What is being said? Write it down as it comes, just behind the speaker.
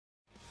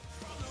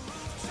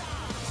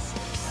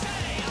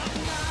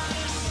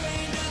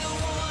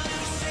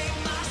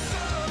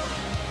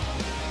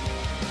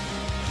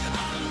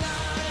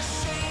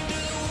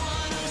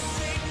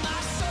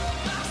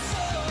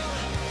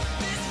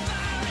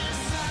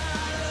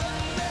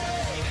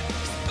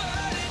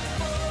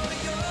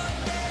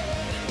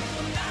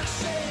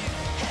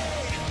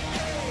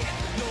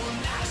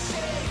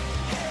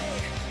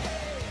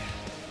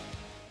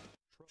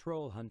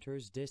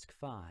Trollhunters Disc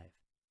 5.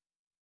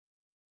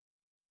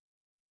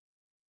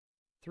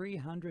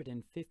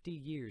 350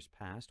 years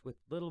passed with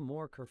little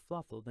more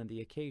kerfluffle than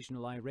the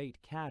occasional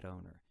irate cat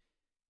owner.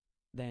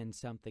 Then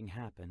something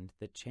happened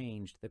that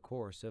changed the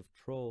course of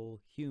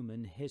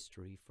troll-human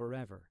history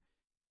forever.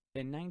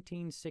 In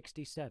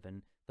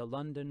 1967, the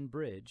London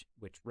Bridge,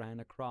 which ran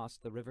across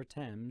the River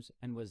Thames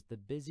and was the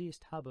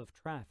busiest hub of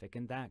traffic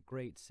in that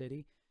great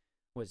city,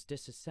 was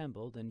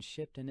disassembled and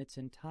shipped in its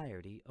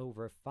entirety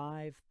over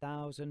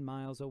 5,000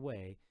 miles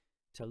away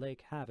to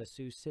Lake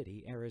Havasu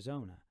City,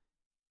 Arizona.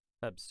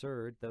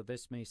 Absurd though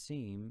this may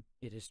seem,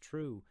 it is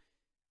true.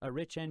 A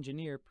rich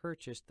engineer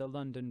purchased the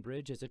London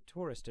Bridge as a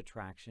tourist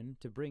attraction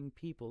to bring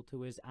people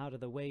to his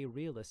out-of-the-way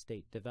real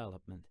estate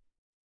development.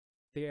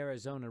 The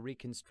Arizona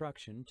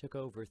reconstruction took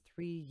over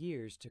 3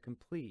 years to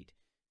complete,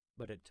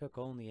 but it took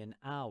only an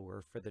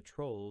hour for the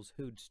trolls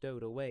who'd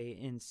stowed away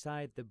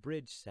inside the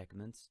bridge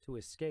segments to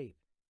escape.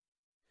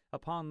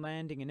 Upon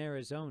landing in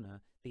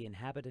Arizona, the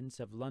inhabitants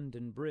of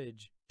London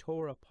Bridge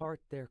tore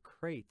apart their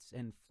crates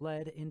and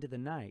fled into the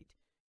night.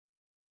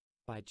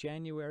 By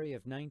January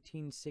of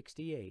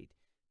 1968,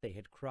 they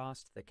had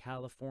crossed the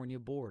California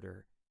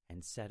border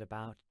and set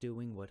about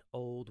doing what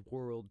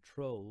old-world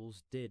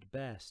trolls did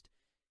best: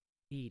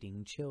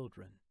 eating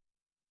children.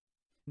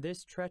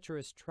 This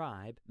treacherous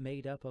tribe,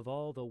 made up of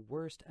all the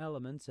worst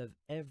elements of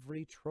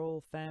every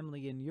troll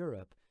family in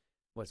Europe,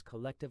 was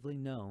collectively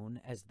known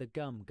as the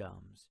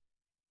Gum-Gums.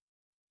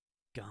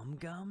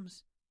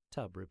 Gum-Gums?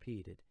 Tubb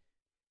repeated.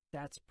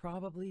 That's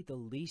probably the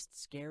least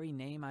scary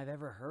name I've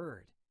ever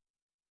heard.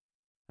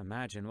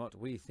 Imagine what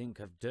we think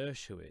of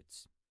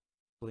Dershowitz,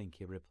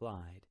 Blinky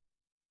replied.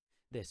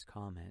 This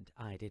comment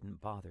I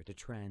didn't bother to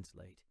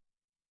translate.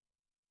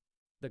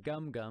 The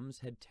Gum-Gums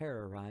had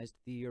terrorized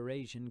the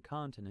Eurasian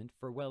continent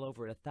for well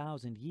over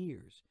 1,000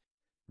 years.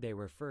 They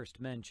were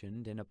first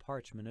mentioned in a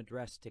parchment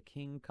addressed to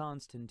King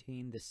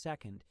Constantine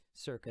II,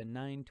 circa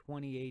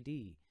 920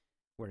 AD,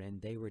 wherein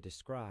they were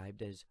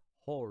described as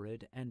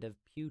horrid and of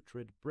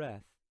putrid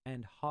breath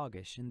and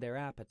hoggish in their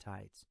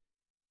appetites.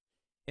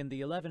 In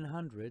the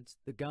 1100s,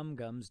 the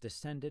Gum-Gums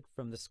descended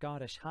from the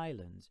Scottish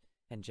Highlands,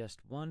 and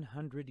just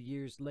 100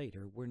 years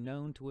later were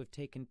known to have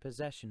taken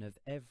possession of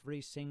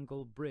every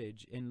single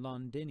bridge in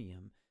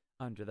Londinium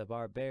under the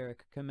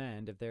barbaric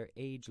command of their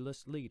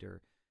ageless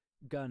leader,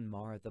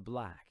 Gunmar the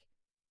Black.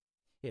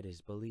 It is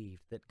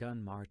believed that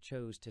Gunmar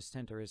chose to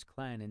center his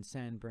clan in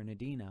San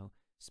Bernardino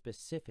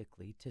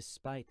specifically to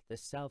spite the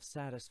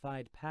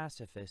self-satisfied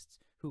pacifists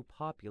who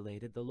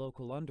populated the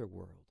local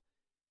underworld.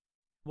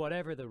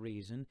 Whatever the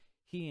reason,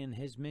 he and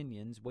his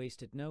minions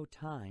wasted no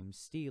time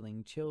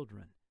stealing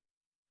children.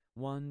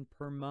 1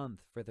 per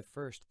month for the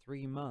first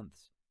 3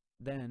 months,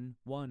 then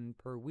 1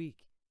 per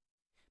week.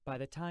 By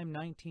the time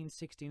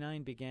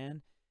 1969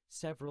 began,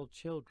 several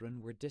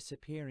children were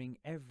disappearing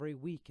every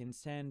week in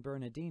San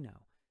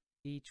Bernardino,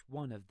 each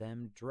one of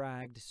them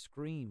dragged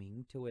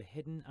screaming to a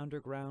hidden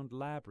underground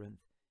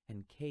labyrinth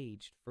and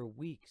caged for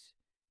weeks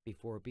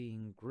before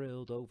being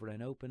grilled over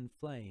an open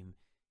flame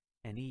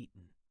and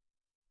eaten.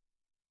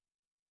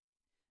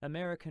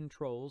 American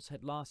trolls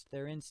had lost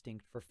their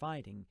instinct for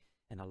fighting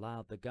and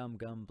allowed the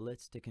Gum-Gum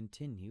Blitz to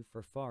continue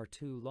for far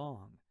too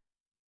long.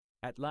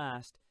 At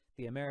last,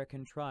 the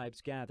American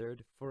tribes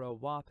gathered for a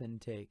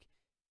wapentake,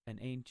 an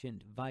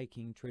ancient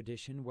Viking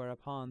tradition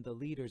whereupon the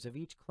leaders of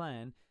each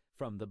clan,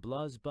 from the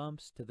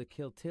Bluzbumps to the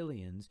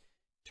Kiltillians,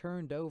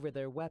 turned over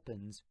their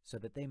weapons so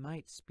that they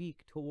might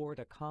speak toward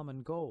a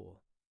common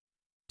goal.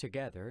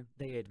 Together,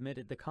 they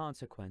admitted the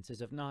consequences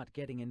of not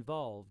getting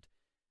involved.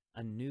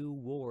 A new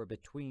war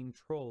between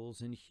trolls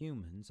and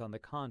humans on the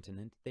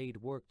continent they'd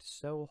worked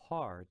so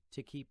hard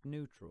to keep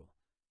neutral.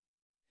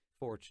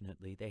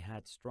 Fortunately, they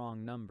had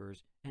strong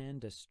numbers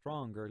and a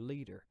stronger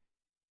leader.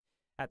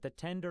 At the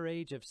tender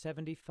age of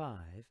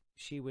 75,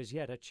 she was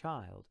yet a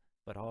child,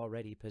 but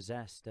already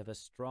possessed of a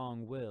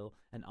strong will,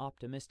 an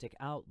optimistic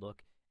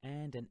outlook,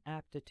 and an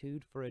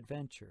aptitude for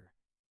adventure.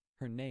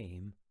 Her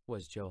name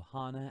was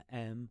Johanna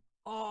M.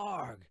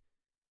 Arg!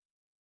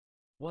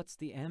 What's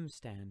the M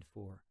stand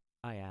for?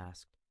 I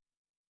asked.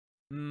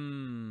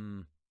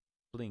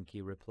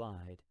 Blinky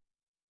replied.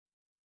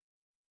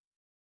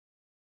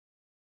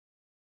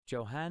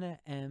 Johanna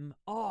M.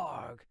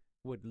 Arg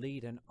would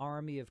lead an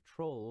army of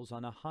trolls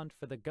on a hunt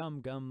for the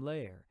Gum-Gum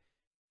lair.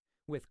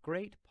 With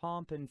great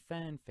pomp and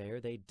fanfare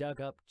they dug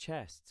up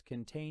chests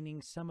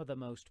containing some of the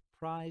most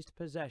prized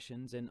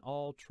possessions in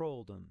all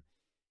trolldom,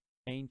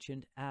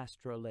 ancient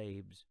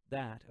astrolabes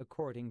that,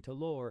 according to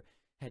lore,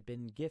 had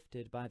been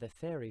gifted by the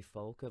fairy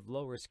folk of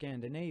Lower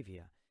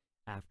Scandinavia,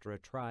 after a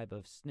tribe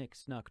of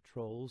snick-snuck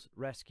trolls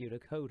rescued a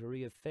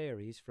coterie of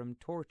fairies from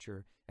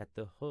torture at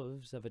the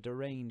hooves of a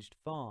deranged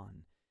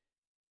faun.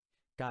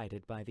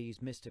 Guided by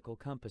these mystical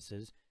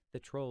compasses, the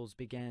trolls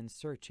began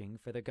searching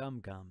for the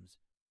Gum-Gums.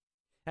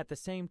 At the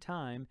same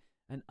time,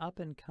 an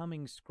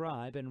up-and-coming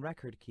scribe and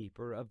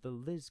record-keeper of the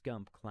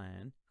Lizgump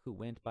clan, who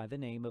went by the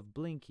name of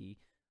Blinky,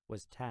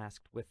 was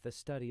tasked with the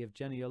study of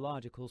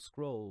genealogical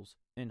scrolls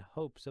in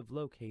hopes of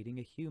locating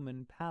a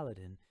human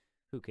paladin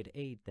who could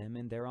aid them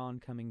in their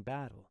oncoming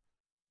battle.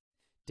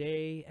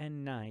 Day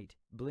and night,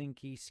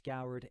 Blinky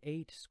scoured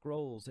 8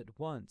 scrolls at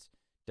once,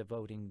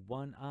 devoting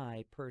 1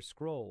 eye per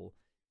scroll,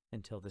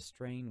 until the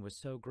strain was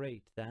so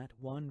great that,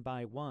 one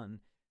by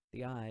one,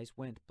 the eyes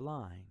went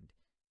blind,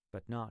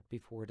 but not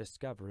before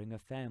discovering a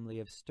family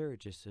of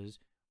Sturgises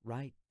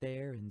right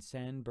there in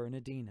San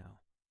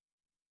Bernardino.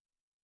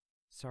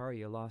 "Sorry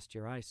you lost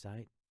your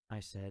eyesight," I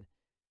said.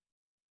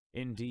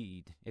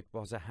 "Indeed, it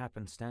was a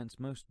happenstance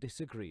most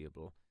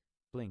disagreeable,"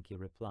 Blinky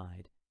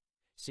replied,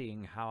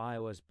 "seeing how I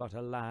was but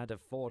a lad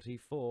of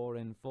 44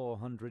 in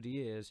 400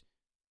 years.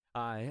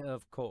 I,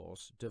 of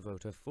course,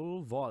 devote a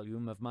full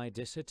volume of my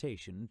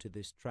dissertation to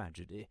this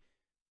tragedy."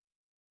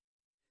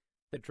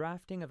 The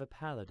drafting of a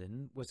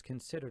paladin was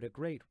considered a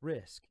great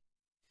risk.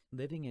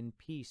 Living in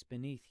peace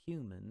beneath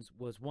humans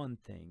was one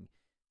thing,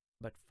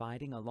 but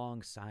fighting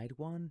alongside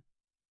one?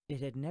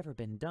 It had never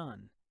been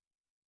done.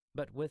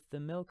 But with the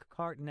milk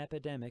carton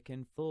epidemic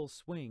in full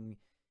swing,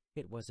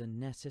 it was a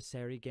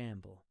necessary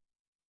gamble.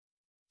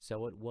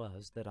 So it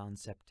was that on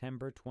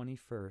September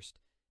 21st,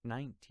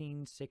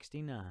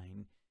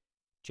 1969,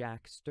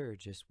 Jack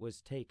Sturgis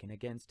was taken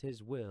against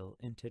his will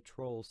into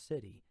Troll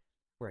City,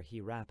 where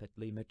he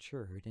rapidly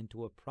matured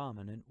into a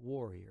prominent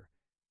warrior.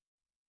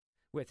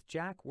 With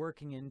Jack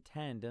working in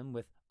tandem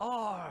with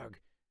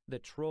Arg, the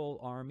troll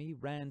army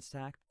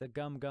ransacked the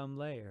Gum Gum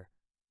lair.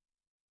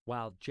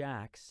 While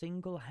Jack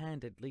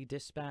single-handedly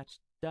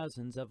dispatched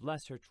dozens of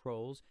lesser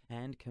trolls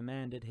and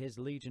commanded his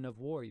legion of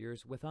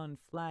warriors with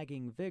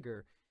unflagging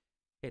vigor,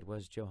 it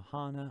was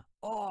Johanna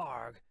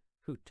Arg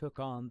who took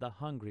on the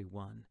Hungry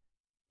One.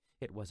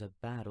 It was a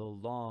battle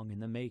long in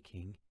the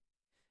making.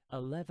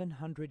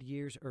 1100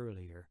 years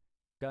earlier,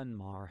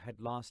 Gunmar had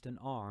lost an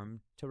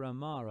arm to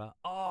Ramara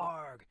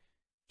Arg,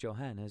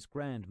 Johanna's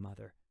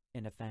grandmother,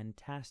 in a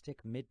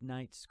fantastic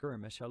midnight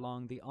skirmish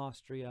along the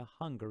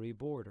Austria-Hungary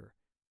border.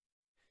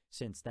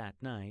 Since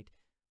that night,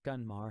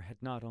 Gunmar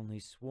had not only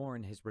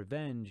sworn his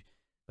revenge,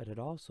 but had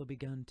also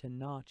begun to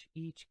notch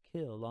each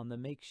kill on the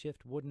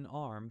makeshift wooden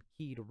arm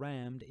he'd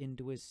rammed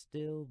into his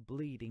still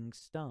bleeding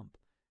stump.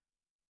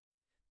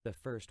 The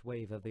first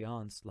wave of the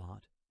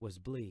onslaught was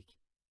bleak.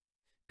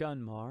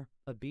 Gunmar,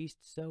 a beast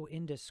so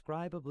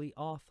indescribably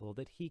awful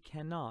that he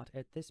cannot,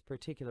 at this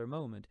particular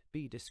moment,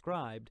 be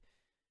described,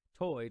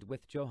 toyed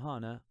with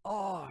Johanna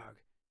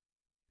Arg.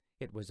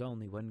 It was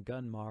only when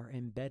Gunmar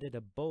embedded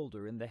a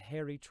boulder in the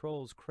hairy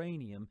troll's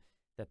cranium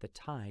that the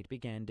tide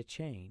began to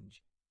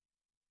change.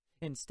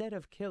 Instead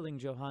of killing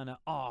Johanna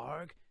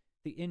Arg,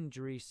 the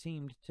injury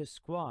seemed to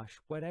squash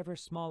whatever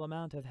small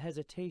amount of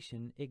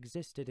hesitation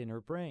existed in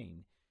her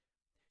brain.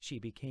 She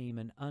became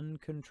an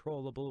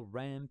uncontrollable,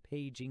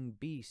 rampaging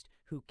beast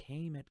who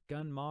came at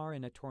Gunmar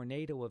in a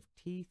tornado of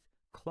teeth,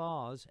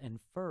 claws, and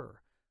fur.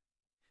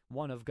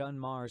 One of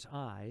Gunmar's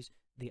eyes,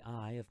 the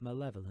Eye of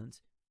Malevolence,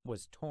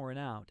 was torn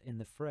out in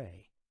the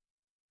fray.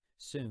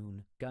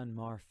 Soon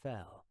Gunmar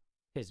fell.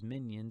 His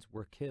minions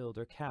were killed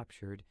or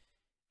captured,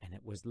 and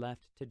it was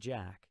left to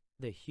Jack,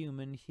 the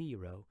human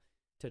hero,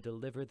 to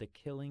deliver the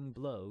killing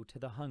blow to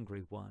the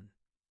Hungry One.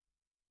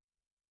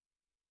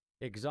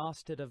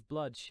 Exhausted of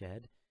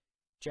bloodshed,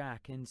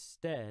 Jack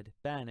instead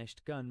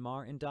banished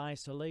Gunmar into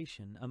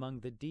isolation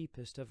among the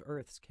deepest of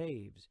Earth's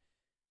caves.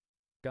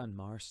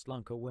 Gunmar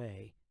slunk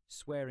away,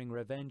 swearing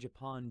revenge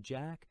upon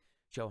Jack,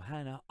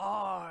 Johanna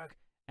Arg,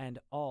 and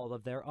all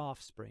of their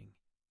offspring.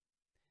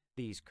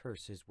 These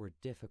curses were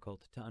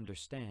difficult to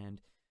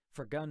understand,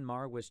 for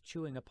Gunmar was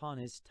chewing upon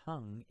his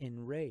tongue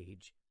in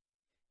rage.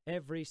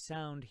 Every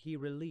sound he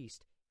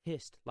released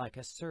hissed like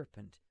a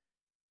serpent.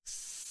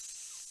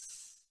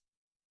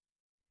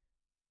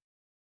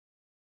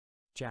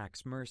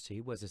 Jack's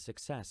mercy was a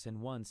success in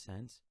one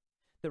sense.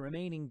 The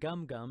remaining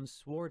Gum-Gums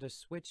swore to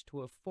switch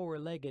to a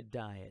 4-legged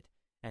diet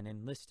and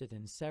enlisted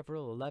in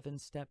several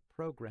 11-step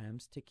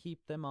programs to keep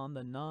them on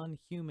the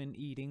non-human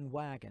eating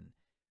wagon.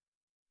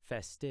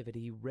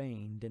 Festivity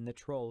reigned in the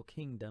Troll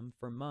Kingdom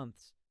for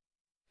months.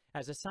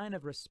 As a sign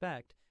of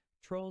respect,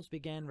 trolls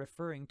began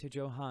referring to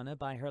Johanna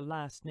by her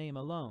last name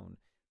alone,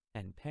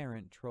 and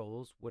parent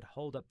trolls would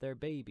hold up their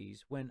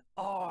babies when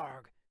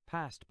Arg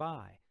passed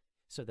by,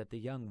 so that the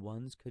young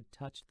ones could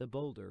touch the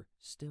boulder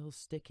still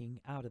sticking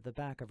out of the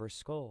back of her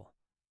skull.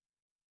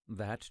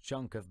 "That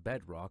chunk of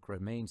bedrock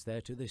remains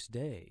there to this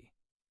day,"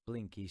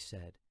 Blinky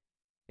said.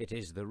 "It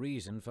is the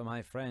reason for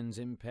my friend's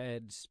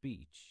impaired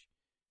speech."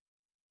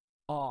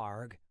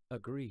 Arg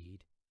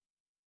agreed.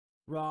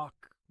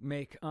 "Rock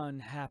make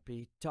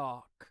unhappy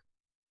talk."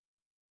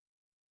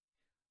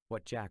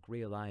 What Jack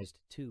realized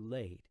too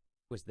late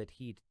was that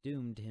he'd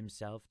doomed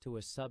himself to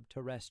a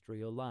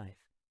subterrestrial life.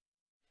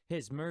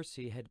 His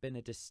mercy had been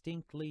a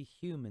distinctly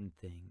human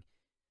thing.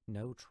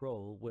 No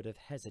troll would have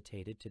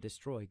hesitated to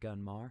destroy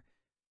Gunmar,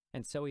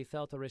 and so he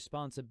felt a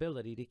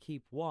responsibility to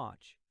keep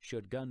watch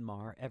should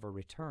Gunmar ever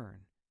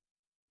return.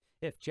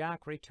 If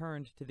Jack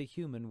returned to the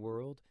human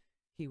world,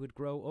 he would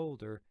grow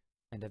older,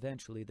 and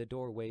eventually the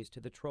doorways to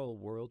the troll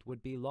world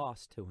would be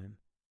lost to him.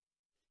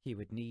 He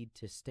would need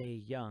to stay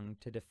young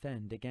to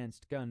defend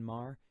against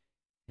Gunmar,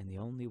 and the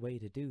only way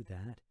to do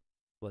that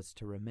was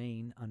to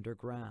remain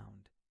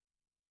underground.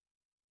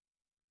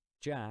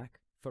 Jack,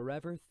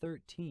 forever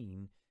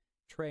 13,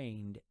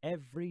 trained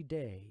every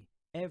day,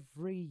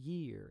 every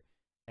year,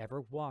 ever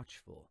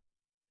watchful,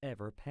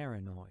 ever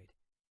paranoid.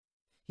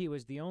 He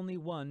was the only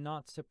one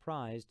not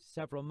surprised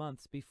several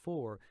months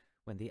before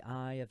when the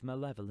eye of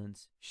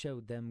malevolence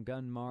showed them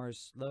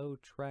Gunmar's slow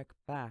trek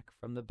back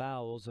from the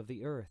bowels of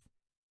the earth.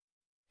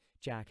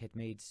 Jack had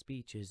made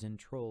speeches in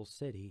Troll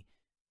City,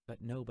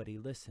 but nobody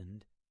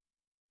listened.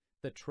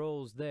 The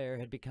trolls there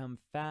had become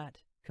fat,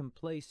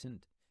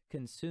 complacent,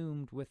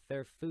 consumed with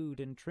their food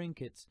and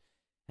trinkets,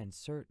 and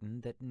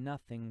certain that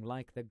nothing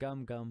like the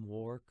Gum-Gum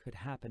War could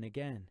happen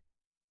again.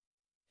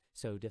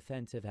 So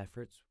defensive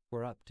efforts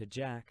were up to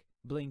Jack,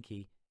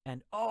 Blinky,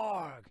 and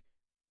Arg!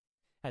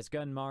 As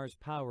Gunmar's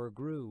power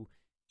grew,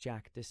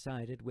 Jack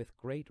decided with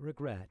great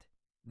regret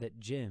that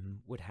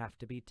Jim would have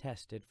to be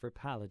tested for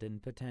paladin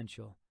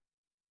potential.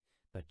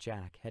 But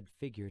Jack had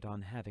figured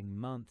on having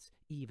months,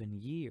 even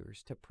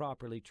years, to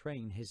properly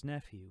train his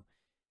nephew.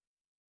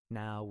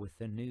 Now, with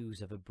the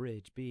news of a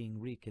bridge being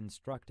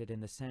reconstructed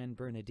in the San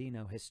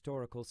Bernardino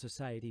Historical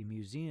Society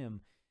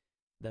Museum,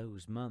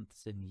 those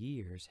months and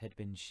years had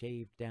been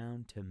shaved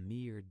down to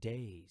mere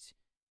days.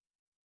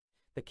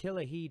 The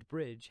Killaheed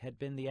Bridge had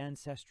been the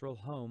ancestral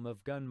home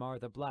of Gunmar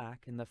the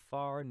Black in the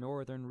far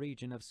northern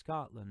region of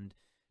Scotland,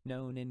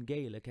 known in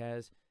Gaelic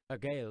as a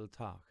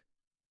Gaeltacht.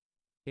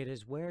 It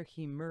is where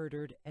he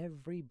murdered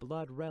every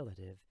blood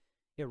relative,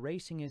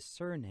 erasing his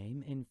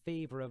surname in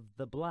favor of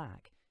the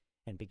Black,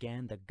 and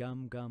began the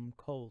Gum-Gum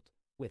cult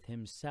with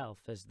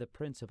himself as the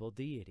principal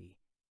deity.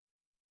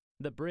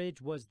 The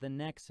bridge was the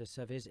nexus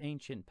of his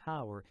ancient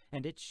power,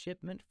 and its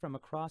shipment from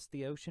across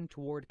the ocean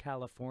toward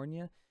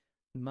California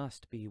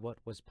must be what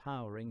was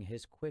powering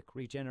his quick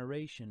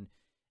regeneration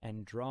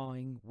and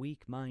drawing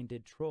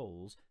weak-minded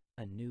trolls,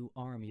 a new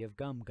army of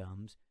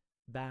Gum-Gums,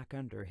 back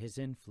under his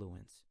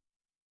influence.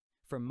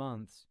 For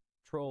months,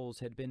 trolls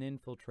had been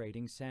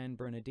infiltrating San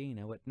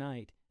Bernardino at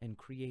night and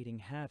creating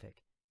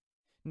havoc.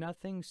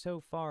 Nothing so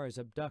far as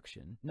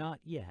abduction, not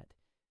yet,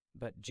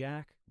 but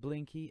Jack,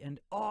 Blinky, and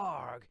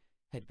Arg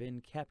had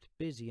been kept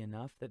busy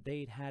enough that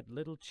they'd had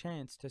little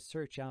chance to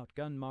search out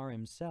Gunmar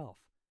himself.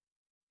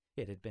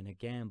 It had been a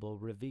gamble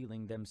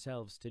revealing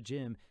themselves to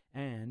Jim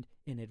and,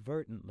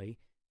 inadvertently,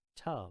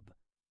 Tub.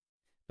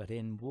 But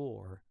in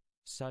war,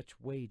 such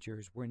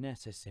wagers were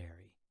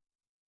necessary.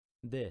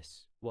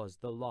 This was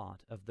the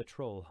lot of the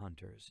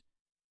Trollhunters.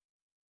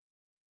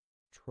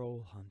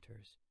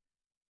 Trollhunters.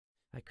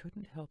 I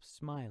couldn't help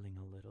smiling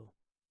a little.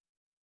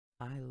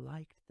 I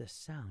liked the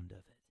sound of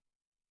it.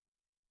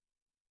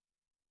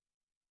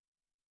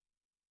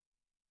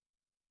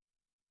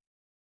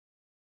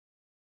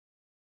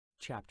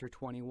 Chapter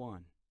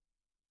 21.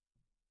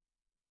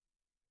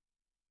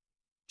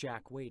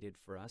 Jack waited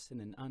for us in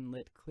an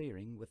unlit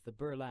clearing with the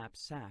burlap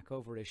sack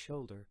over his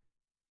shoulder.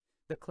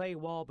 The clay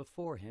wall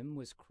before him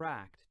was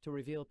cracked to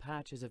reveal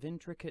patches of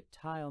intricate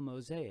tile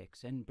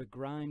mosaics and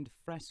begrimed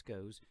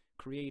frescoes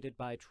created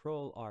by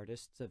troll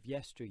artists of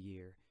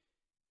yesteryear.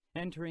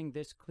 Entering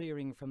this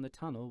clearing from the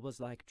tunnel was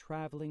like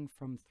traveling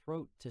from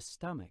throat to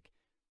stomach.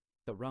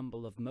 The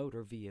rumble of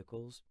motor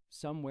vehicles,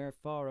 somewhere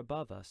far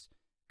above us,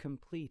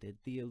 completed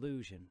the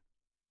illusion.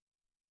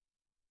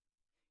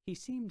 He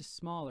seemed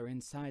smaller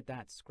inside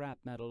that scrap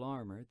metal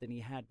armor than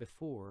he had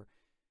before,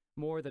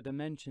 more the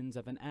dimensions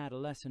of an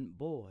adolescent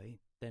boy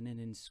than an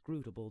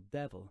inscrutable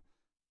devil.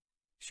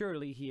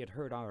 Surely he had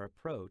heard our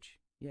approach,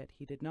 yet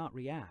he did not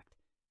react.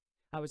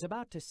 I was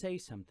about to say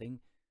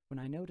something when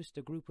I noticed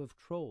a group of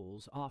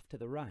trolls off to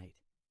the right.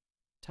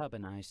 Tub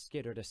and I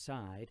skittered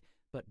aside,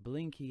 but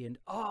Blinky and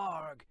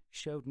Arg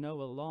showed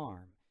no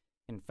alarm.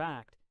 In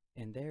fact,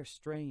 in their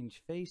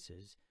strange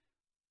faces,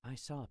 I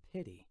saw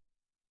pity.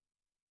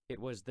 It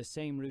was the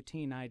same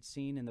routine I'd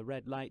seen in the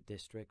red light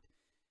district.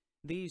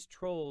 These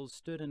trolls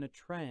stood in a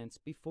trance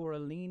before a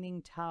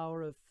leaning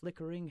tower of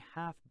flickering,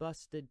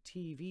 half-busted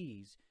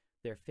TVs,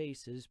 their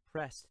faces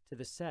pressed to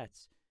the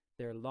sets,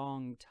 their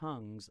long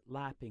tongues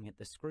lapping at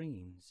the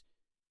screens.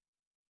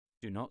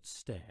 "Do not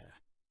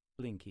stare,"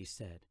 Blinky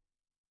said.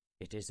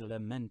 "It is a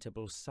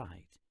lamentable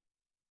sight."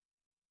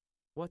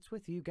 "What's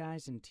with you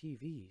guys and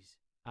TVs?"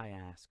 I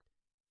asked.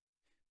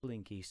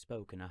 Blinky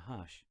spoke in a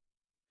hush.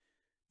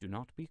 "Do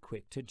not be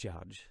quick to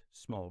judge,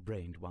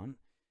 small-brained one.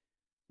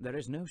 There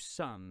is no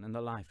sun in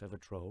the life of a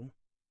troll,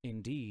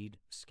 indeed,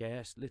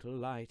 scarce little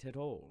light at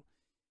all.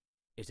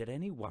 Is it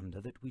any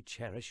wonder that we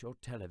cherish your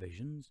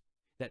televisions,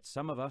 that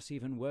some of us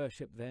even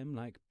worship them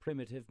like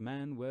primitive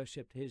man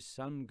worshipped his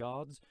sun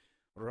gods,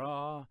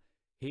 Ra,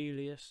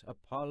 Helios,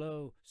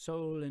 Apollo,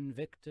 Sol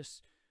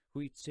Invictus,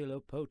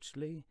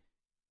 Huitzilopochtli?"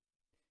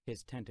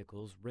 His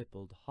tentacles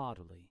rippled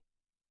haughtily.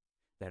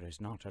 "There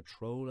is not a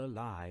troll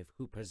alive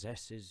who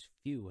possesses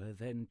fewer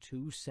than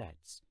 2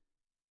 sets.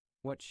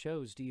 What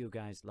shows do you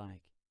guys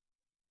like?"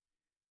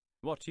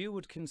 "What you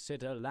would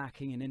consider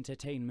lacking in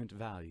entertainment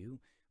value,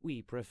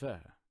 we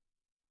prefer.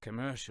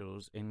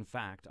 Commercials, in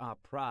fact, are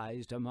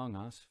prized among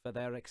us for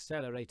their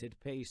accelerated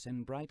pace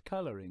and bright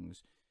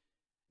colorings.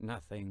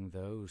 Nothing,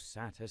 though,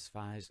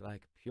 satisfies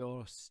like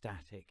pure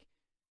static.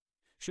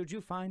 Should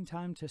you find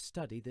time to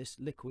study this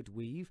liquid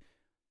weave,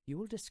 you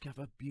will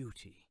discover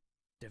beauty,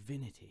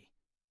 divinity.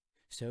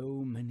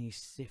 So many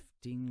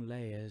sifting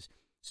layers,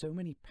 so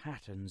many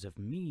patterns of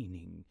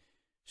meaning,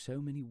 so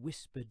many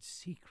whispered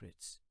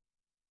secrets.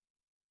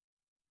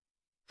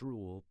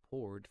 Drool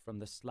poured from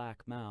the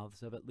slack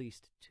mouths of at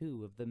least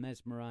 2 of the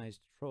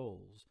mesmerized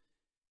trolls.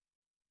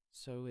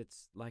 "So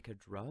it's like a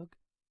drug?"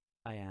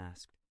 I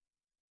asked.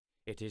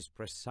 "It is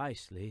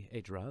precisely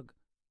a drug.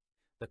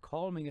 The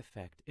calming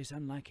effect is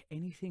unlike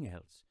anything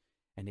else,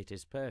 and it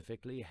is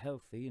perfectly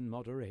healthy in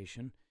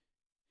moderation.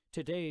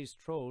 Today's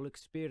troll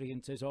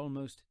experiences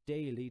almost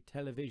daily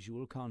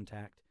televisual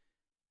contact.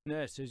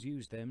 Nurses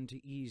use them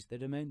to ease the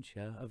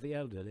dementia of the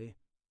elderly.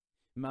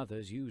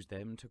 Mothers use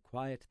them to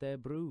quiet their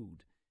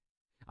brood.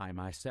 I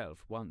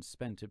myself once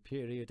spent a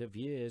period of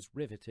years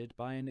riveted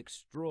by an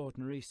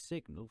extraordinary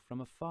signal from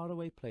a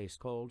faraway place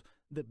called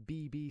the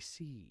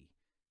BBC.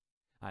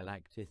 I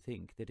like to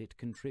think that it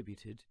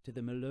contributed to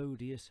the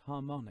melodious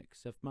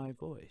harmonics of my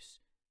voice."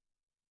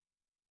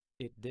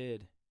 "It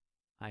did,"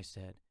 I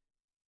said.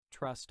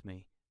 "Trust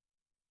me."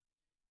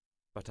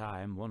 "But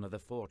I am one of the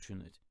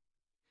fortunate.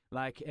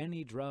 Like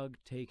any drug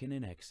taken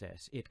in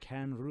excess, it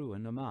can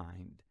ruin a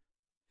mind.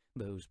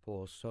 Those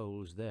poor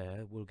souls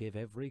there will give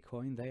every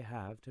coin they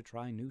have to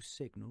try new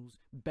signals,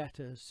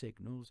 better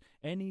signals,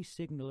 any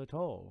signal at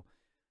all,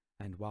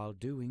 and while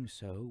doing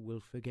so will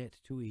forget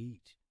to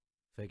eat,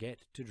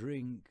 forget to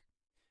drink,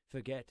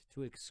 forget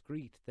to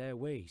excrete their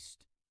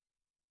waste.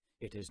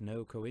 It is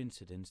no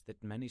coincidence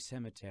that many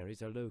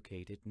cemeteries are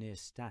located near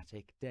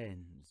static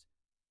dens."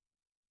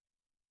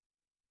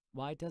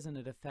 "Why doesn't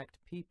it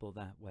affect people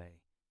that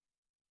way?"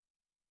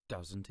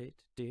 "Doesn't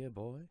it, dear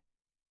boy?"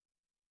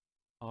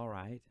 "All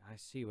right, I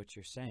see what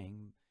you're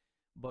saying,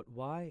 but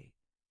why—"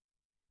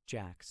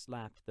 Jack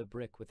slapped the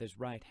brick with his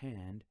right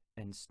hand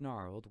and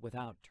snarled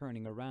without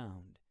turning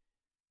around.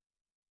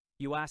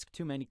 "You ask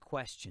too many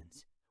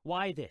questions.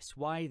 Why this?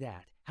 Why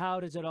that? How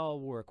does it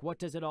all work? What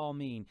does it all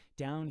mean?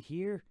 Down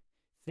here,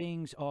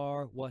 things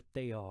are what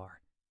they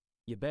are.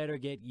 You better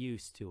get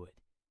used to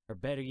it. Or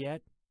better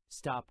yet,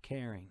 stop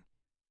caring.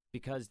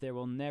 Because there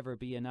will never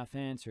be enough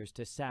answers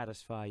to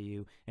satisfy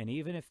you, and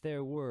even if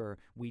there were,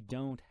 we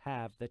don't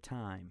have the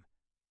time."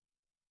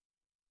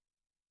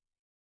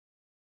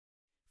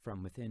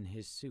 From within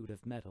his suit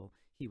of metal,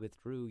 he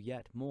withdrew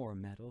yet more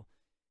metal,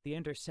 the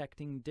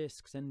intersecting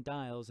discs and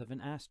dials of an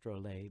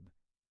astrolabe.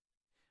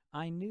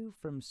 I knew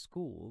from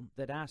school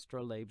that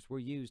astrolabes were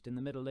used in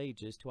the Middle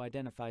Ages to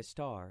identify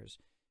stars,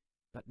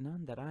 but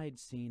none that I'd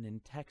seen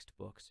in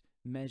textbooks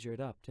measured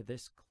up to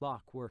this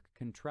clockwork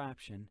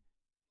contraption.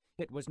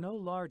 It was no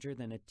larger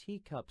than a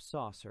teacup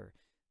saucer,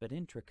 but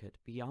intricate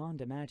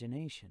beyond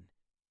imagination.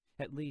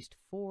 At least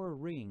 4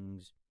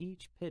 rings,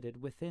 each pitted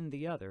within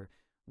the other,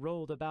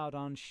 rolled about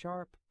on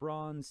sharp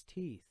bronze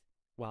teeth,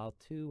 while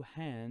 2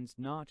 hands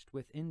notched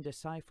with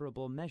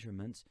indecipherable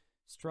measurements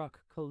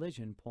struck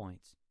collision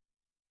points.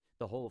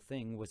 The whole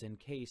thing was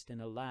encased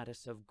in a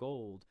lattice of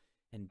gold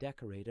and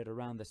decorated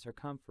around the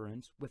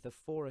circumference with a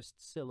forest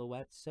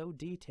silhouette so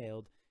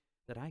detailed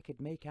that I could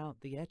make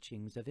out the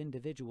etchings of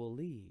individual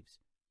leaves.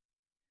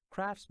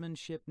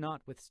 Craftsmanship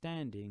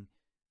notwithstanding,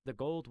 the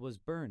gold was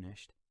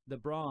burnished, the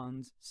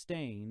bronze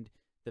stained,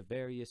 the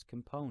various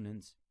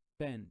components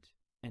bent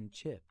and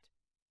chipped.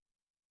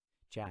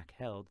 Jack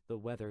held the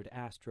weathered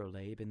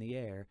astrolabe in the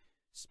air,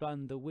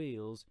 spun the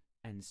wheels,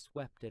 and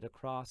swept it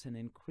across an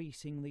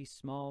increasingly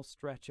small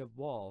stretch of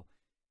wall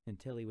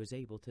until he was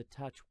able to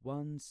touch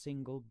one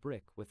single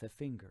brick with a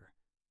finger.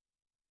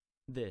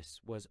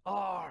 This was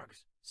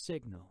Arg's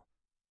signal.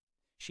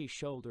 She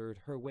shouldered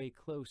her way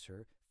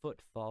closer,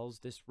 footfalls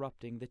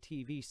disrupting the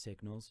TV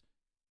signals.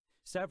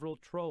 Several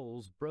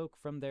trolls broke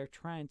from their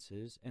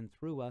trances and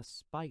threw us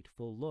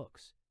spiteful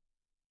looks.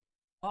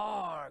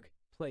 Arg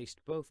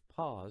placed both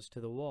paws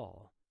to the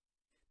wall.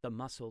 The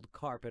muscled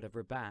carpet of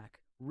her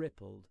back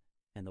rippled,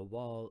 and the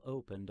wall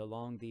opened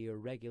along the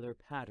irregular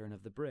pattern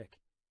of the brick.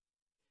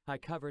 I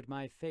covered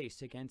my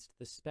face against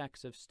the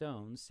specks of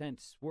stone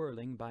sent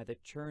swirling by the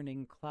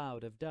churning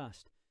cloud of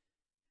dust.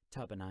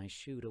 Tub and I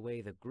shooed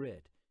away the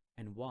grit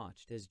and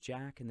watched as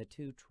Jack and the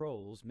 2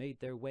 trolls made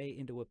their way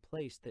into a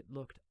place that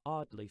looked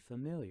oddly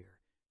familiar.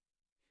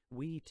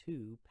 We,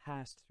 too,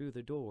 passed through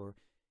the door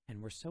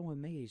and were so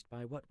amazed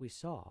by what we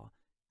saw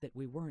that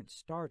we weren't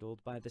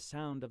startled by the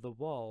sound of the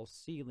wall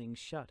sealing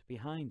shut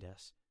behind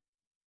us.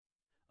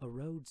 A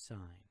road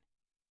sign.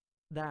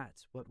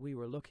 That's what we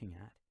were looking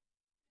at.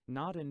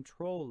 Not in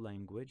troll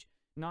language,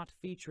 not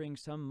featuring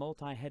some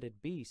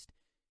multi-headed beast,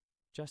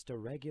 just a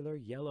regular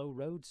yellow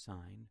road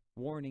sign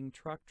warning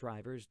truck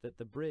drivers that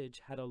the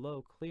bridge had a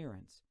low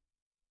clearance.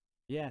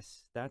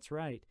 Yes, that's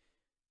right.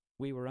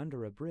 We were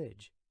under a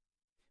bridge.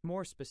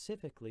 More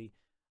specifically,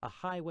 a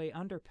highway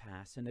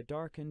underpass in a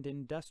darkened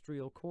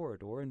industrial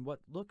corridor in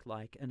what looked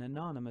like an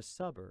anonymous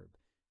suburb.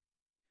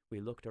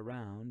 We looked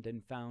around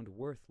and found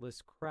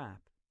worthless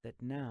crap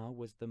that now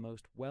was the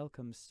most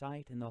welcome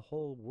sight in the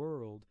whole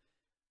world.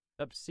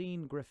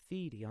 Obscene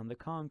graffiti on the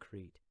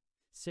concrete,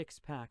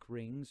 six-pack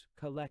rings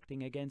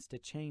collecting against a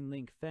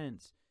chain-link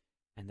fence,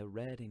 and the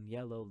red and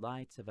yellow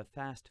lights of a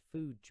fast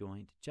food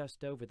joint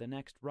just over the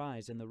next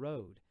rise in the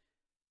road.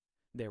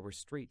 There were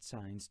street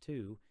signs,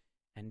 too,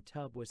 and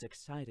Tubb was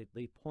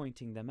excitedly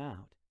pointing them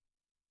out.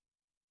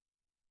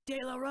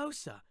 De La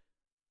Rosa!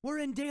 We're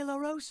in De La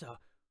Rosa!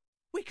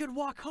 We could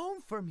walk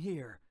home from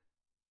here!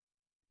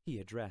 He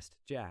addressed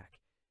Jack.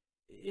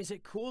 Is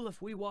it cool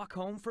if we walk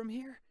home from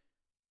here?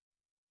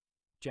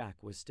 Jack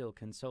was still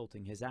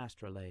consulting his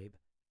astrolabe.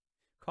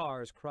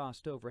 Cars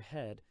crossed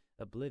overhead,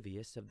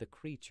 oblivious of the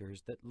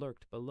creatures that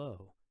lurked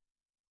below.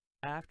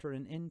 After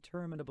an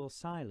interminable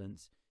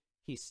silence,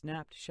 he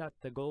snapped shut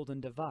the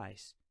golden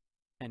device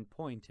and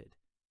pointed.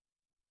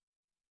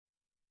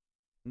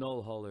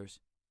 "Knoll haulers.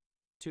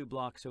 2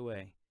 blocks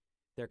away.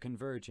 They're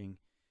converging.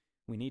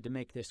 We need to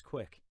make this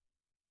quick."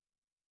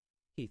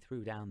 He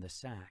threw down the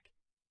sack.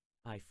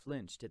 I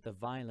flinched at the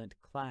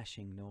violent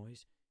clashing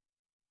noise.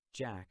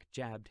 Jack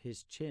jabbed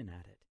his chin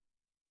at it.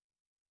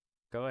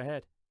 "Go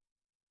ahead."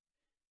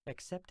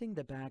 Accepting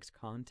the bag's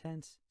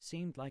contents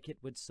seemed like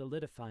it would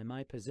solidify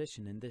my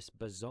position in this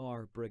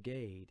bizarre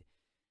brigade.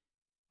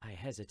 I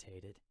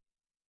hesitated.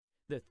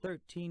 The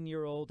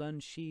 13-year-old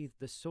unsheathed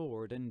the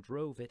sword and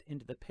drove it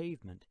into the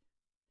pavement.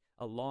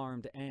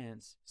 Alarmed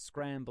ants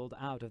scrambled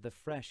out of the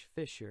fresh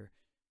fissure.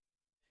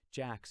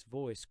 Jack's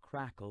voice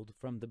crackled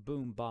from the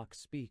boombox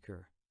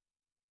speaker.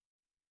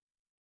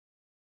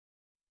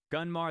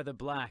 "Gunmar the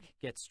Black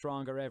gets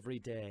stronger every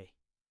day.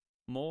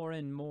 More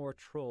and more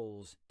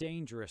trolls,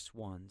 dangerous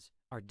ones,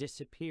 are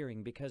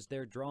disappearing because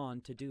they're drawn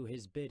to do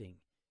his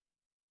bidding.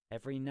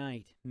 Every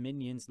night,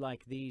 minions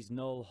like these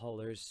knoll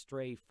haulers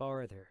stray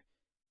farther.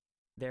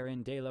 They're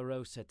in De La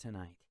Rosa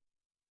tonight.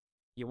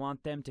 You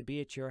want them to be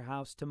at your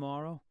house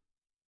tomorrow?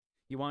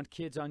 You want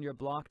kids on your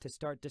block to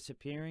start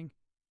disappearing?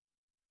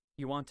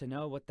 You want to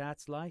know what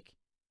that's like?"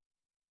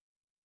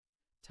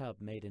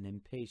 Tubb made an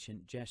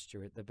impatient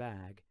gesture at the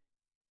bag.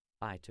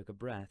 I took a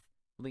breath,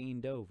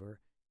 leaned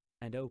over,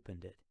 and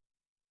opened it.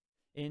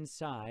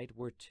 Inside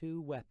were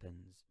 2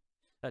 weapons,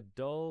 a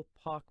dull,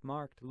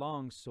 pock-marked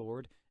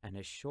longsword and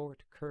a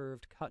short,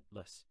 curved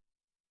cutlass.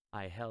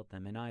 I held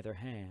them in either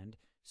hand,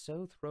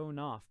 so thrown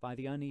off by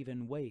the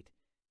uneven weight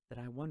that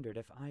I wondered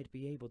if I'd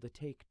be able to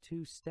take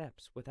 2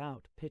 steps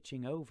without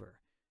pitching over.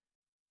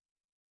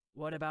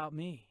 "What about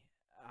me?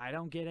 I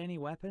don't get any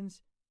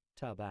weapons?"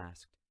 Tubb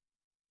asked.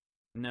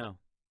 "No,"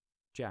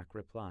 Jack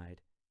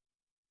replied.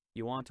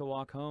 "You want to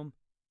walk home?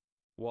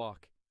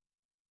 Walk."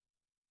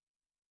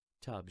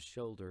 Tubb's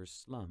shoulders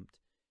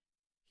slumped.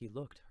 He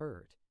looked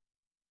hurt.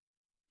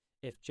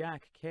 If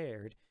Jack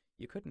cared,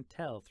 you couldn't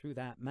tell through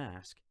that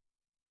mask.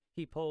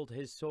 He pulled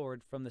his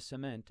sword from the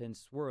cement and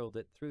swirled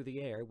it through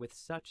the air with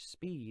such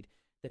speed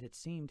that it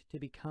seemed to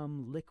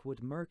become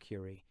liquid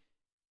mercury.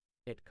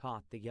 It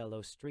caught the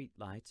yellow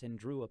streetlights and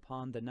drew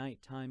upon the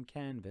nighttime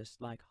canvas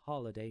like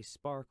holiday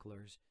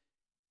sparklers.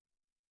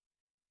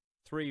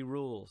 3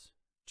 rules,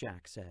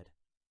 Jack said.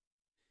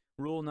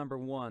 Rule number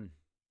 1,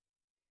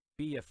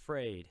 be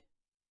afraid.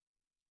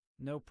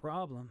 "No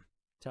problem,"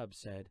 Tubb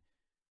said.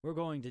 "We're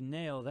going to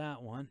nail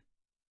that one."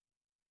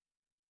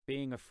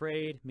 Being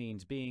afraid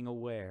means being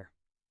aware.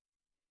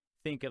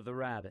 Think of the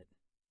rabbit.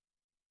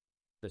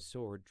 The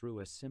sword drew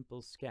a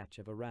simple sketch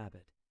of a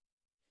rabbit.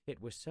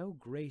 It was so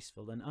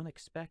graceful and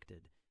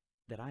unexpected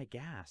that I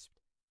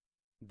gasped.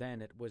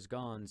 Then it was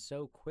gone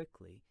so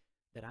quickly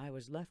that I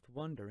was left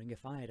wondering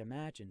if I had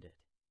imagined it.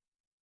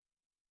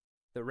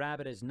 The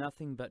rabbit is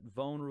nothing but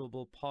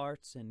vulnerable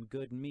parts and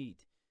good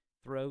meat,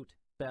 throat,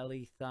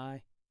 belly,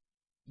 thigh.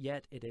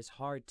 Yet it is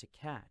hard to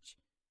catch.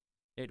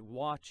 It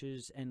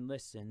watches and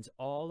listens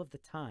all of the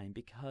time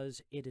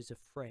because it is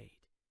afraid.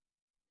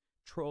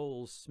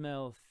 Trolls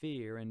smell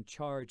fear and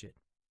charge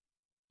it.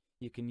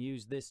 You can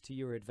use this to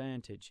your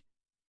advantage.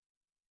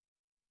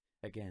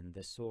 Again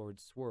the sword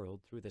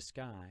swirled through the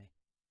sky.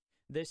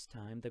 This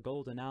time the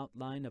golden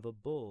outline of a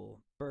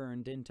bull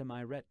burned into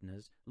my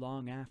retinas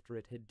long after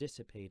it had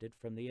dissipated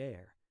from the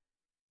air.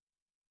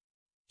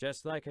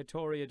 Just like a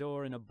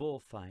toreador in a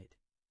bullfight.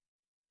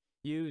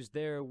 Use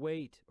their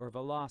weight or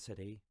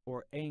velocity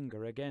or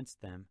anger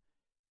against them.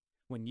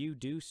 When you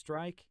do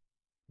strike,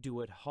 do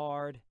it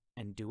hard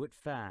and do it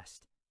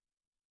fast.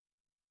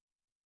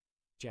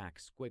 Jack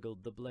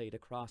squiggled the blade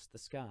across the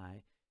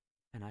sky,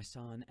 and I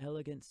saw an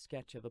elegant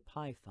sketch of a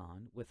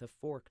python with a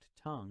forked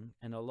tongue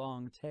and a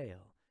long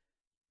tail.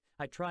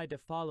 I tried to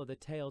follow the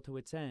tail to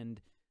its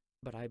end,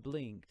 but I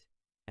blinked,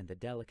 and the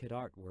delicate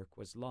artwork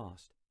was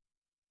lost.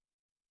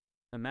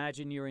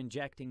 Imagine you're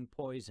injecting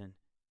poison.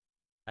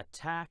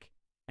 Attack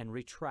and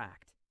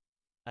retract.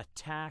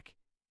 Attack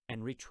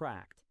and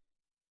retract.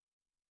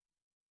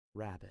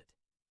 Rabbit,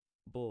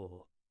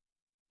 bull,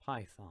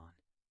 python.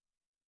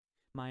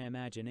 My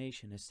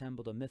imagination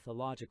assembled a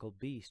mythological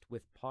beast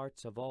with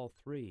parts of all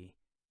 3.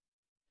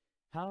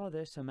 How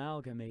this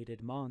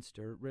amalgamated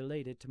monster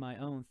related to my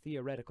own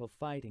theoretical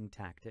fighting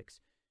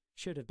tactics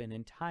should have been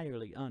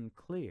entirely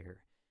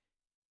unclear,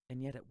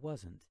 and yet it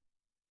wasn't.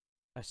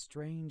 A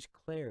strange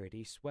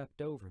clarity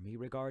swept over me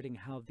regarding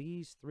how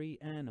these 3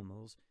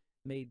 animals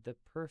made the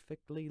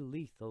perfectly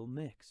lethal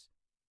mix.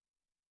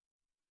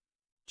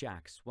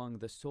 Jack swung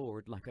the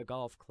sword like a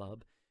golf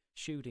club,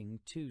 shooting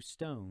 2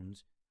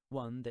 stones,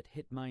 one that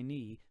hit my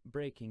knee,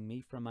 breaking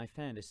me from my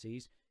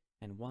fantasies,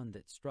 and one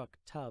that struck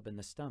Tub in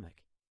the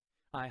stomach.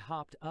 I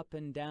hopped up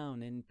and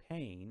down in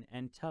pain,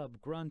 and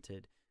Tub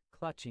grunted,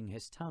 clutching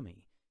his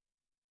tummy.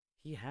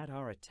 He had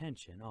our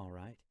attention, all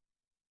right.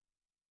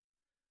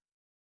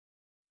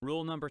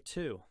 Rule number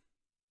 2.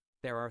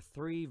 There are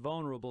 3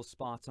 vulnerable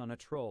spots on a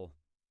troll.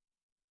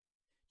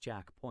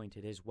 Jack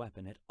pointed his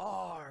weapon at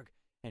Arg,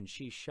 and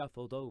she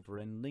shuffled over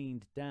and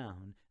leaned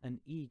down, an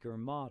eager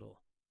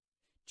model.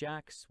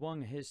 Jack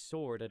swung his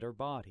sword at her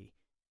body.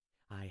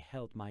 I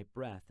held my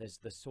breath as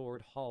the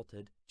sword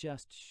halted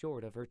just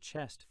short of her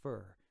chest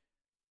fur.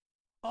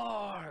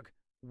 Arg!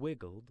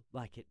 Wiggled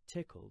like it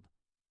tickled.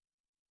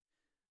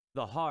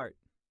 The heart,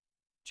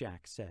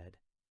 Jack said.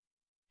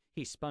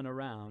 He spun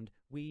around,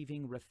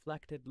 weaving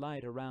reflected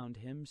light around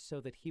him so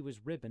that he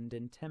was ribboned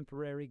in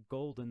temporary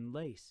golden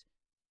lace.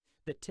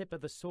 The tip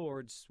of the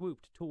sword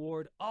swooped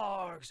toward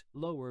Arg's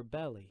lower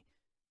belly.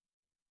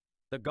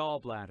 The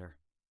gallbladder.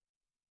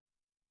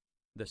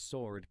 The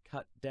sword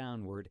cut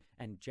downward,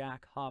 and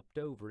Jack hopped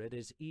over it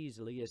as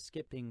easily as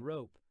skipping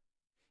rope.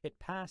 It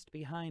passed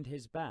behind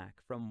his back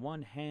from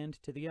one hand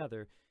to the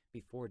other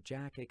before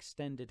Jack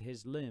extended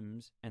his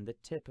limbs and the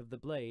tip of the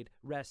blade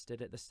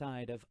rested at the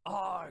side of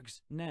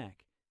Arg's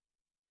neck.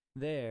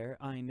 There,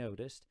 I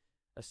noticed,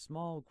 a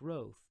small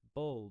growth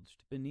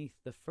bulged beneath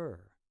the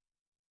fur.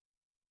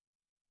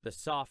 The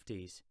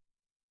softies.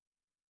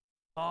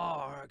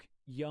 Arg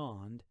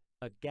yawned,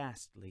 a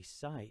ghastly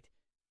sight.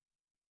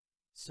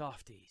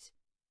 Softies,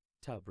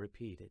 Tub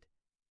repeated.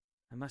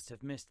 I must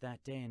have missed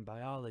that day in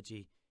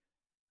biology.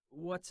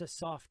 What's a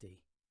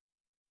softie?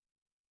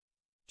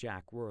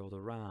 Jack whirled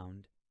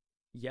around.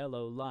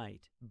 Yellow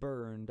light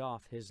burned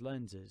off his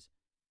lenses.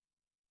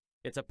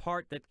 It's a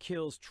part that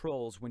kills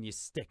trolls when you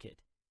stick it,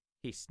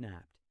 he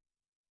snapped.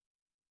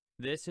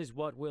 This is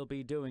what we'll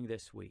be doing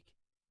this week.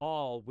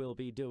 All we'll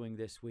be doing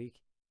this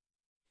week.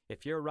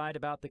 If you're right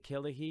about the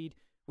Killaheed,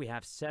 we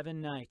have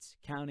 7 nights,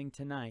 counting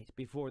tonight,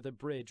 before the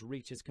bridge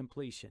reaches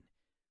completion.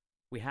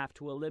 We have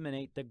to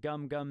eliminate the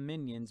Gum-Gum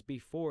minions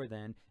before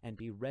then and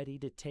be ready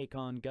to take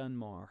on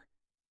Gunmar.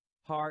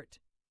 Heart,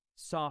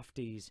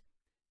 softies,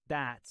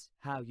 that's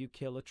how you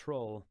kill a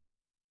troll.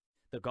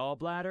 The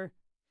gallbladder,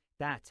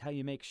 that's how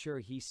you make sure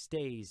he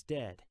stays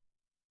dead.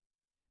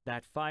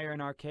 That fire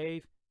in our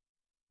cave,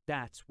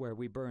 that's where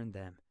we burn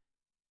them.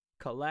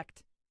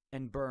 Collect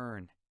and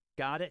burn.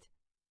 Got it?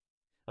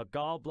 A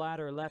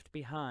gallbladder left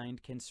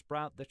behind can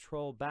sprout the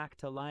troll back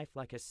to life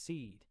like a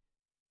seed.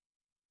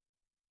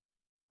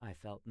 I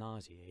felt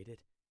nauseated.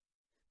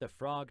 The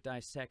frog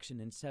dissection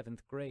in 7th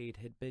grade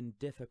had been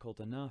difficult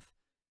enough.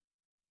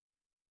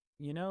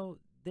 You know,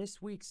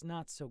 this week's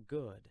not so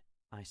good,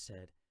 I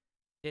said.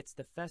 It's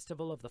the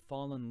Festival of the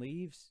Fallen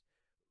Leaves.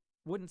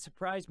 Wouldn't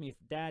surprise me if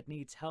Dad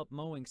needs help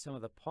mowing some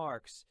of the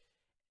parks.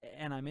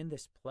 And I'm in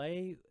this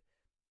play.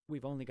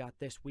 We've only got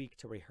this week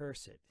to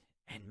rehearse it.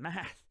 And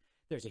math.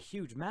 There's a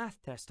huge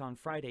math test on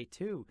Friday,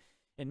 too.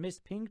 And Miss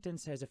Pinkton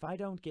says if I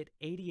don't get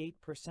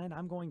 88%,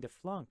 I'm going to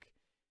flunk.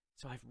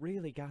 So I've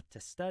really got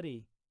to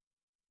study.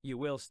 You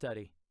will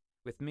study.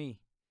 With me.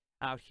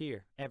 Out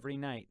here, every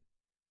night.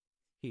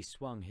 He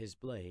swung his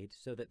blade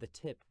so that the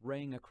tip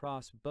rang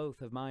across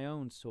both of my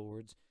own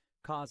swords,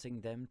 causing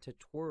them to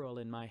twirl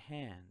in my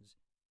hands.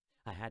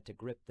 I had to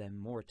grip them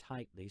more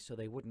tightly so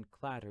they wouldn't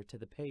clatter to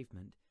the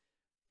pavement.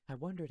 I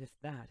wondered if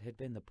that had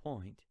been the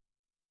point.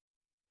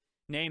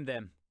 Name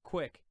them,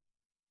 quick.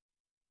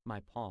 My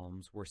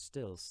palms were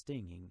still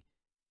stinging.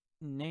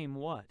 Name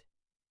what?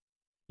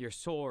 Your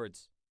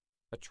swords.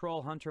 A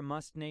troll hunter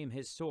must name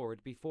his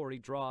sword before he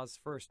draws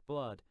first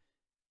blood.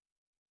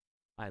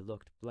 I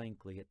looked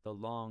blankly at the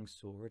long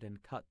sword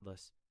and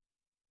cutlass.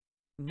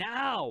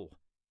 Now!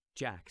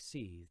 Jack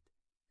seethed.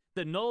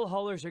 The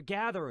Nullhullers are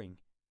gathering.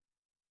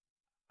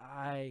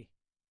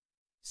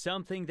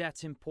 Something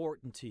that's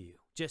important to you.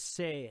 Just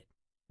say it.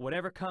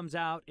 Whatever comes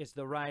out is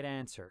the right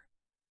answer.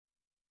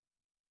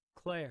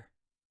 Claire,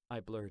 I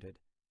blurted,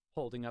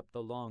 holding up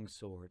the long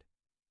sword.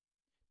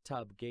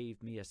 Tub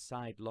gave me a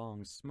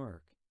sidelong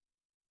smirk.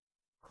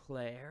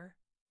 Claire?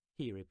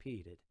 He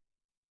repeated.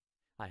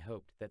 I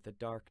hoped that the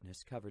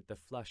darkness covered the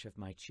flush of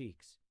my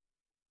cheeks.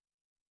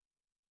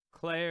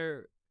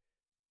 Claire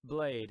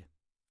Blade.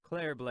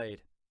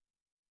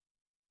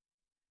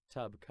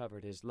 Tub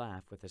covered his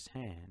laugh with his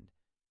hand.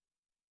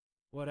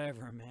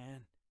 Whatever,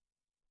 man.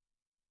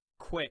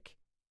 Quick,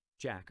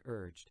 Jack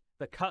urged.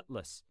 The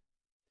cutlass.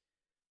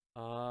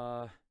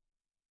 I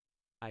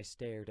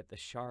stared at the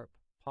sharp,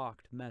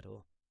 pocked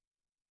metal.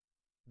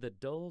 The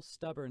dull,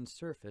 stubborn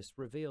surface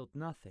revealed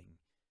nothing.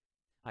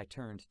 I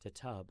turned to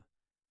Tub.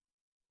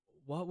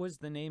 What was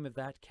the name of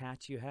that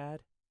cat you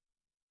had?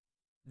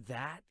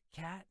 That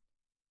cat?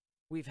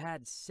 We've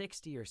had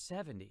 60 or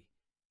 70.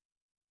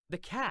 The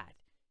cat!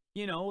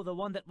 You know, the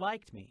one that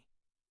liked me.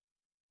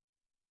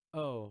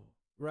 Oh,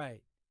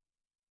 right.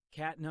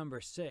 Cat number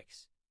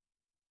 6.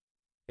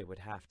 It would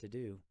have to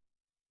do.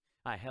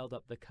 I held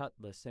up the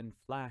cutlass and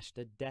flashed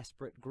a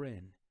desperate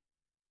grin.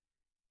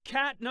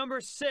 "Cat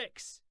number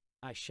 6!"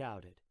 I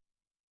shouted.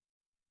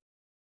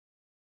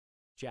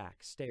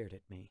 Jack stared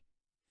at me.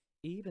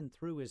 Even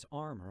through his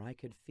armor, I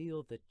could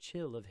feel the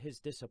chill of his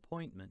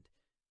disappointment.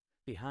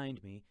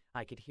 Behind me,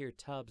 I could hear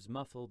Tubbs'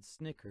 muffled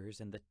snickers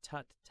and the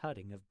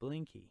tut-tutting of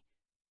Blinky.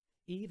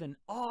 Even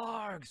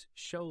Arg's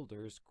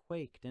shoulders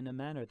quaked in a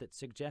manner that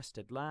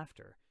suggested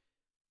laughter.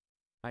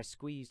 I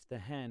squeezed the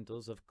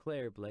handles of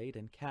Clairblade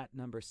and cat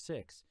number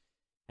 6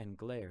 and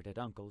glared at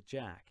Uncle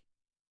Jack.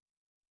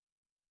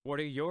 "What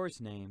are yours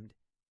named,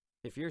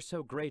 if you're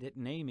so great at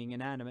naming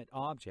inanimate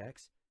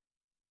objects?"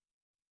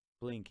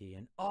 Blinky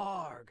and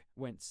Arg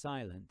went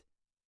silent.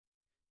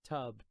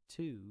 Tub,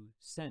 too,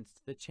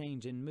 sensed the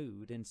change in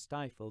mood and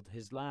stifled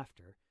his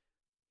laughter.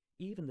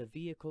 Even the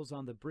vehicles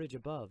on the bridge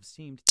above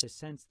seemed to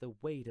sense the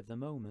weight of the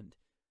moment.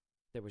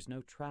 There was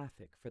no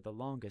traffic for the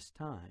longest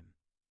time.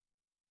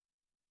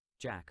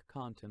 Jack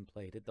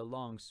contemplated the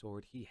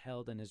longsword he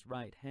held in his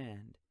right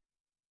hand.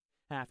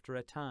 After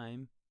a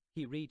time,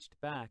 he reached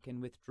back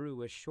and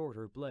withdrew a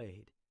shorter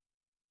blade.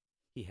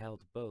 He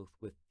held both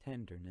with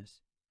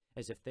tenderness,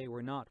 as if they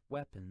were not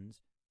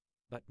weapons,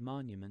 but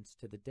monuments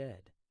to the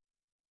dead.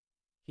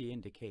 He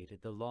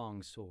indicated the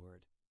long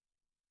sword.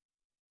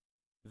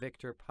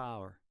 "Victor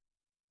Power."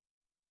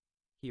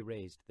 He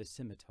raised the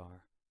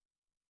scimitar.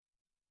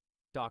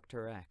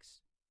 "Dr.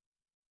 X."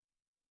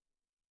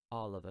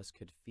 All of us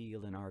could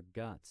feel in our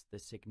guts the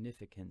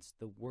significance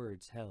the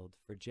words held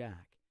for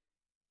Jack.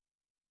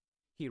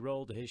 He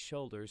rolled his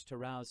shoulders to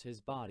rouse his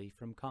body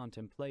from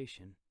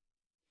contemplation.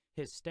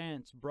 His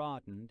stance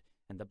broadened,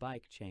 and the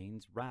bike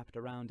chains wrapped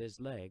around his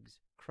legs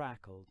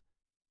crackled.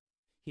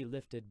 He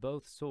lifted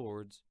both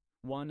swords,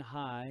 one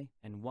high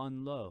and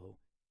one low,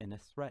 in a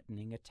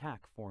threatening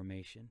attack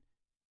formation.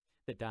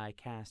 The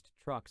die-cast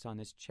trucks on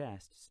his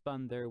chest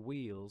spun their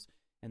wheels,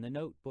 and the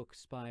notebook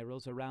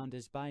spirals around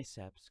his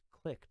biceps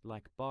clicked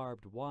like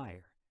barbed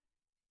wire.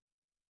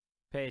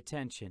 "Pay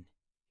attention,"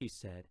 he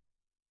said.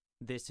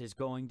 "This is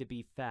going to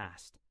be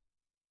fast."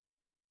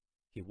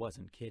 He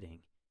wasn't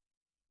kidding.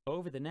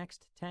 Over the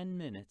next 10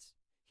 minutes,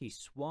 he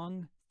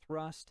swung,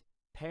 thrust,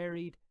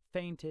 parried,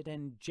 feinted,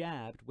 and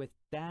jabbed with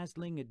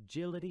dazzling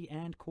agility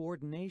and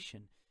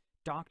coordination,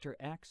 Dr.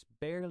 X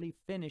barely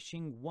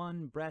finishing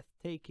one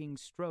breathtaking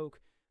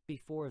stroke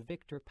before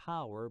Victor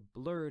Power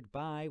blurred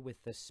by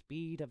with the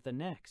speed of the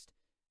next.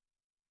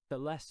 The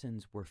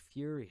lessons were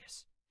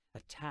furious.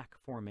 Attack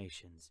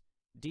formations,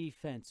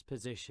 defense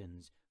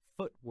positions,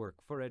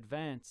 footwork for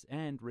advance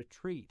and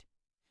retreat,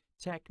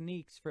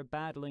 techniques for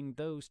battling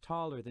those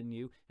taller than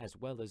you as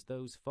well as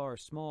those far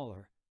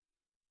smaller,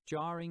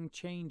 jarring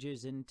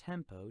changes in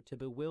tempo to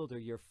bewilder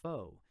your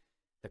foe,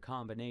 the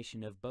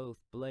combination of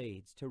both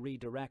blades to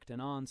redirect an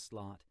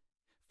onslaught,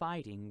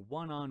 fighting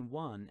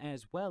one-on-one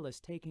as well as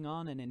taking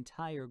on an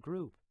entire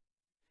group,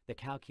 the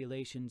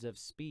calculations of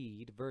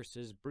speed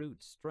versus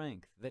brute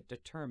strength that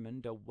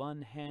determined a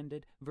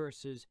one-handed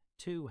versus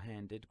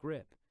two-handed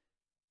grip.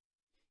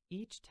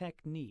 Each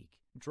technique,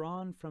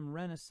 drawn from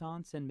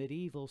Renaissance and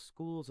medieval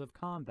schools of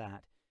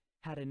combat,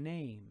 had a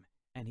name,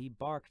 and he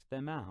barked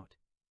them out.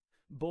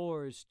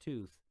 Boar's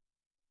tooth,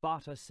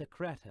 botta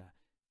secreta,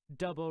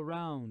 double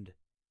round,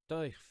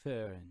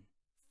 durchführen,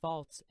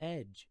 false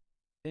edge,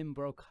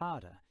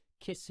 imbrocata,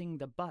 kissing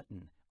the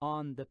button,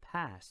 on the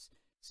pass,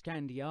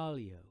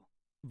 scandialio,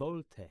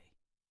 volte.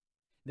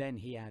 Then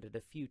he added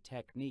a few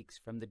techniques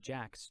from the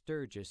Jack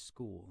Sturgis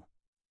school.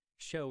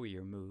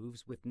 Showier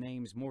moves with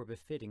names more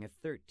befitting a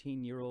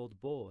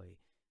 13-year-old boy.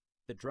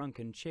 The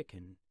drunken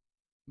chicken,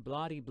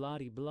 blotty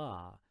blotty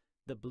blah,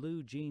 the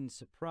blue jean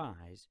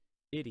surprise,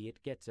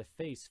 idiot gets a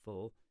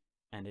faceful,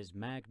 and his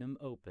magnum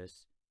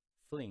opus,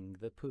 fling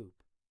the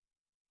poop.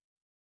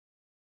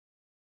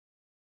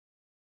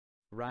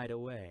 Right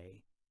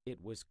away,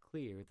 it was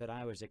clear that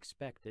I was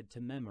expected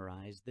to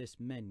memorize this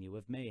menu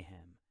of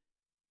mayhem.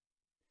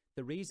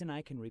 The reason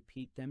I can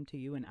repeat them to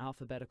you in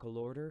alphabetical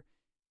order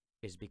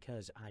is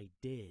because I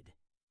did.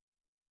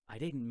 I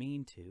didn't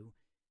mean to.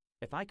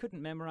 If I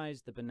couldn't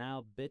memorize the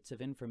banal bits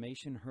of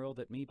information hurled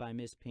at me by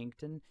Miss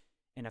Pinkton,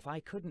 and if I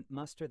couldn't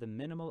muster the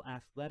minimal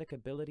athletic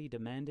ability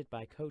demanded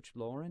by Coach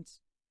Lawrence,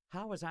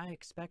 how was I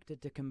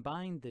expected to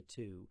combine the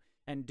two,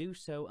 and do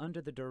so under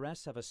the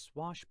duress of a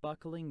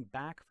swashbuckling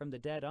back from the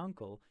dead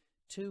uncle,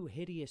 2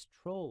 hideous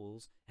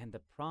trolls, and the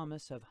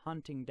promise of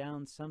hunting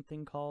down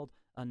something called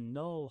a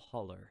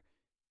null-huller?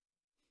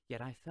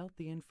 Yet I felt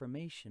the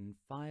information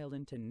file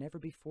into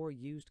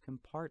never-before-used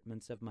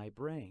compartments of my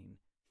brain,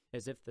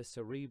 as if the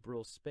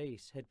cerebral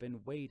space had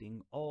been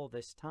waiting all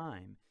this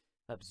time,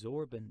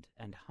 absorbent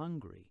and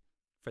hungry,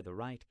 for the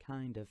right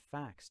kind of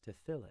facts to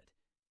fill it.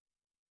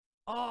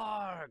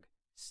 "Arg!"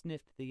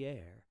 sniffed the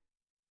air.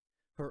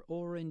 Her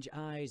orange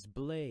eyes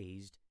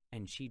blazed,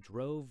 and she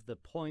drove the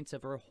points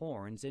of her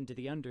horns into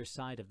the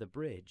underside of the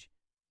bridge.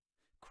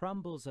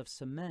 Crumbles of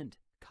cement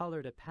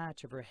colored a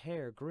patch of her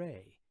hair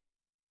gray.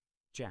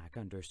 Jack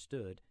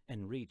understood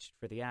and reached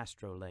for the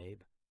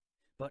astrolabe.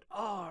 But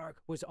Arg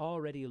was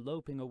already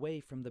loping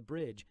away from the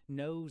bridge,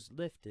 nose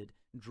lifted,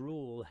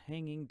 drool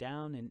hanging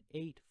down in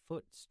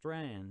 8-foot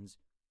strands.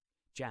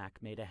 Jack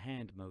made a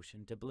hand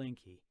motion to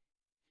Blinky.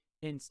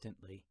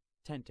 Instantly,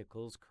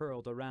 tentacles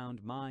curled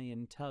around my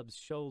and Tubbs'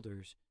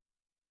 shoulders.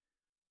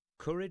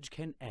 Courage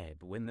can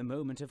ebb when the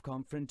moment of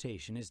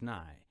confrontation is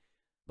nigh,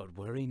 but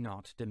worry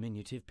not,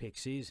 diminutive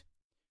pixies.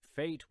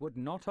 Fate would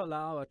not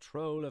allow a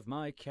troll of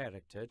my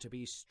character to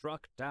be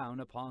struck down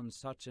upon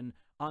such an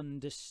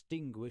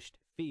undistinguished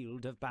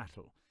field of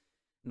battle,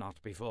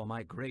 not before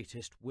my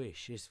greatest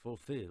wish is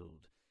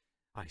fulfilled.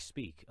 I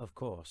speak, of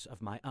course,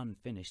 of my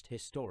unfinished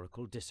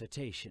historical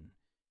dissertation.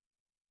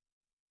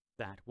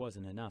 That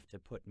wasn't enough to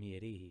put me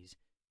at ease.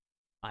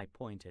 I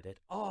pointed at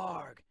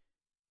Arg.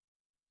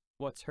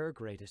 What's her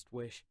greatest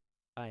wish?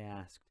 I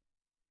asked.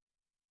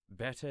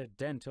 Better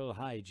dental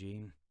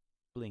hygiene,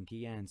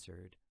 Blinky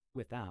answered,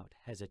 without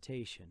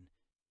hesitation.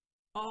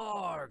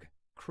 Arg!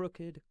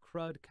 Crooked,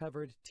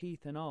 crud-covered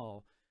teeth and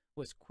all,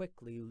 was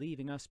quickly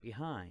leaving us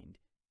behind.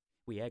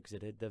 We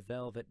exited the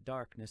velvet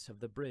darkness of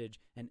the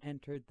bridge and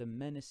entered the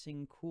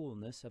menacing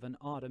coolness of an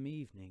autumn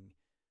evening.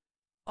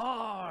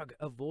 Arg!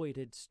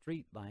 Avoided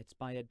streetlights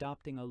by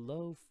adopting a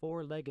low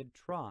four-legged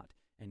trot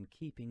and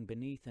keeping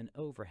beneath an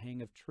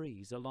overhang of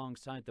trees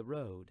alongside the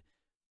road.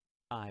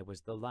 I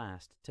was the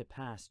last to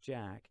pass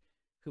Jack,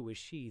 who was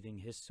sheathing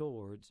his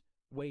swords,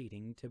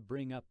 waiting to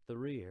bring up the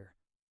rear.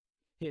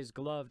 His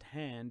gloved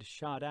hand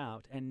shot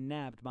out and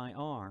nabbed my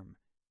arm.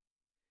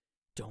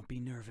 Don't be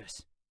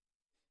nervous.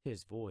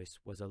 His voice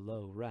was a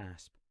low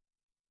rasp.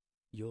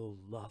 You'll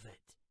love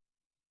it.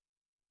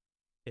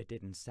 It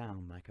didn't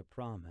sound like a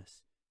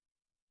promise,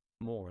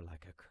 more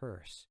like a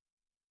curse.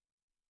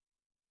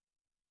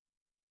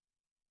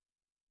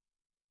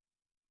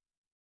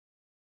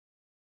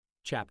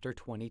 Chapter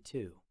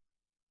 22.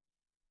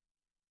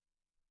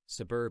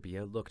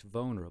 Suburbia looked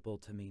vulnerable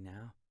to me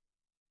now.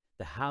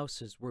 The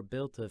houses were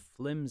built of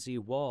flimsy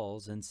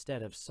walls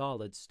instead of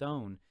solid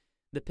stone.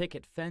 The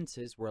picket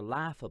fences were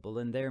laughable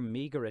in their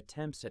meager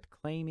attempts at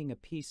claiming a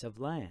piece of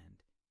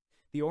land.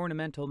 The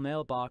ornamental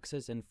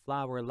mailboxes and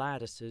flower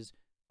lattices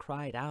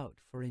cried out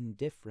for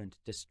indifferent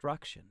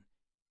destruction.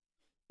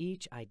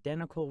 Each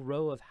identical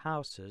row of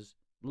houses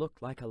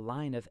looked like a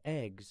line of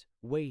eggs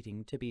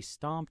waiting to be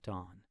stomped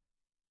on.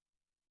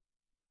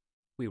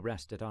 We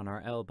rested on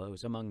our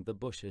elbows among the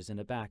bushes in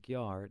a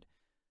backyard.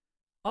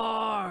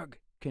 Arg!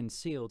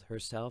 Concealed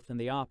herself in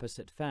the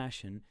opposite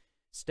fashion,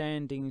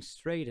 standing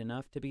straight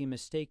enough to be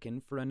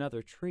mistaken for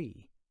another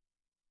tree.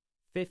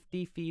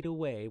 50 feet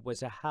away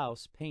was a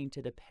house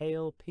painted a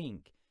pale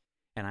pink,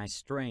 and I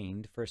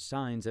strained for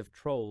signs of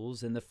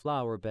trolls in the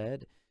flower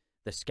bed,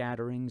 the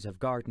scatterings of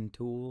garden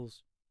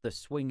tools, the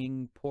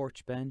swinging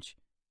porch bench,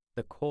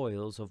 the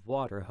coils of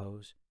water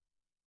hose.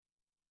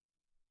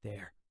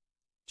 There,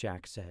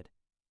 Jack said.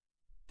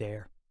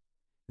 There,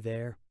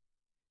 there,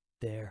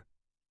 there,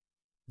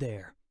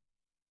 there.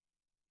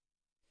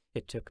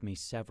 It took me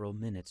several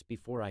minutes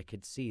before I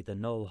could see the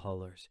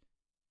Trollhunters.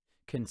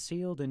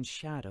 Concealed in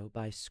shadow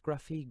by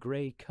scruffy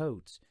gray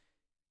coats,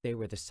 they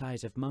were the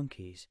size of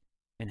monkeys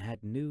and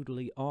had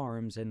noodly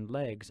arms and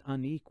legs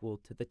unequal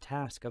to the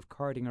task of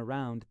carting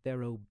around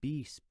their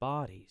obese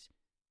bodies.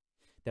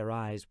 Their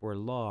eyes were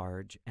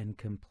large and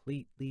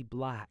completely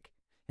black,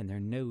 and their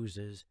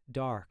noses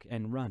dark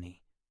and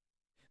runny.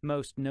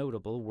 Most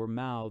notable were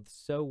mouths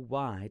so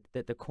wide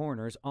that the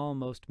corners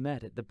almost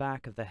met at the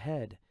back of the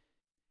head.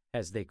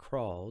 As they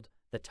crawled,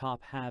 the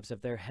top halves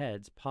of their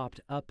heads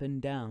popped up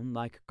and down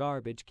like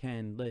garbage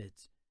can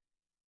lids.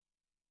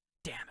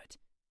 Damn it,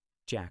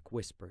 Jack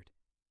whispered.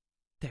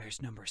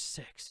 There's number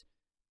 6.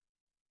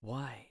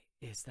 Why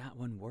is that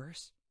one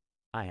worse?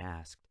 I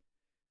asked.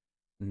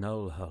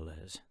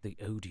 Trollhunters, the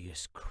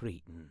odious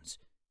cretins,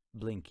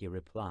 Blinky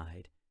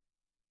replied.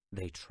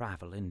 They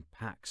travel in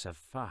packs of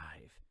 5.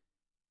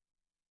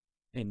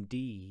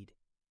 Indeed,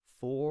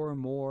 4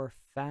 more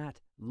fat,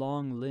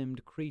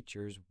 long-limbed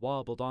creatures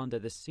wobbled onto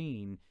the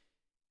scene,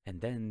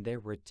 and then there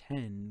were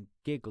 10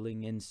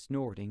 giggling and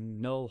snorting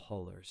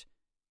Trollhunters.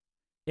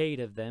 8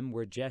 of them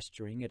were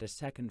gesturing at a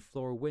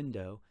second-floor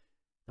window,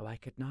 though I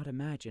could not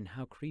imagine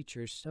how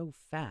creatures so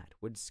fat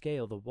would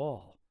scale the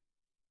wall.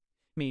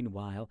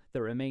 Meanwhile,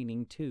 the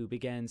remaining 2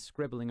 began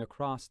scribbling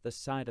across the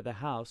side of the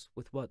house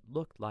with what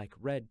looked like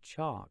red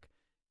chalk.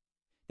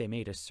 They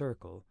made a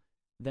circle,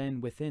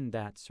 then within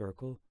that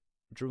circle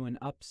drew an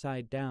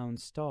upside-down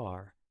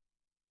star.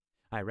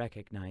 I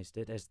recognized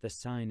it as the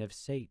sign of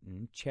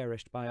Satan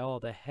cherished by all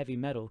the heavy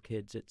metal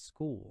kids at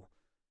school.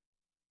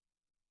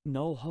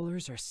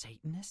 Trollhunters are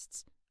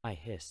Satanists? I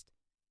hissed.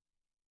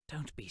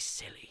 Don't be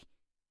silly,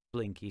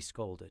 Blinky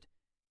scolded.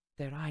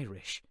 They're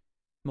Irish.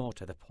 More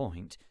to the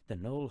point, the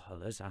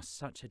Trollhunters are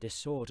such a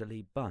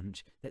disorderly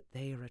bunch that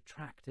they are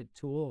attracted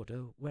to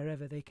order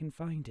wherever they can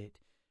find it.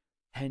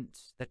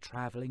 Hence the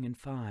travelling in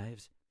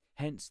 5s.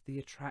 Hence the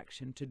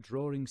attraction to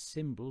drawing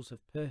symbols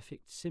of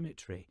perfect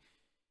symmetry.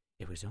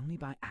 It was only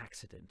by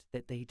accident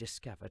that they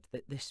discovered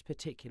that this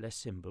particular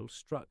symbol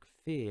struck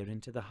fear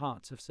into the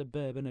hearts of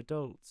suburban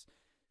adults.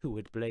 who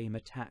would blame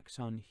attacks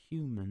on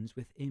humans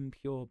with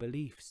impure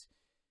beliefs.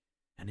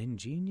 An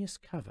ingenious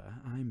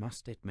cover, I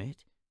must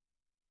admit.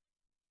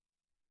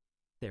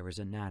 There was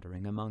a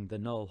nattering among the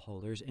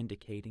null-holders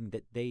indicating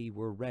that they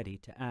were ready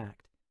to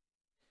act.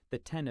 The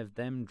 10 of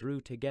them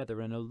drew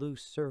together in a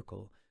loose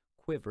circle,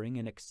 quivering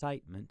in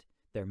excitement,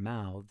 their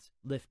mouths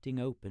lifting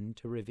open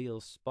to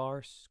reveal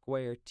sparse,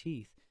 square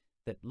teeth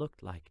that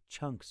looked like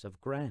chunks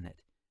of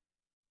granite.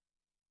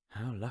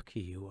 "How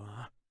lucky you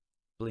are,"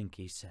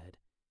 Blinky said.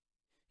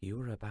 "You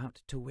are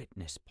about to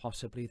witness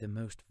possibly the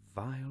most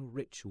vile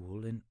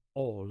ritual in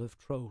all of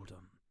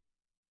trolldom."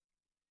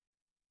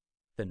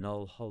 The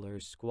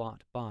null-hullers'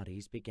 squat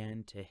bodies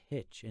began to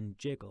hitch and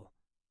jiggle.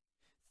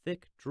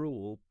 Thick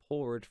drool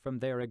poured from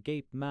their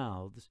agape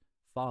mouths,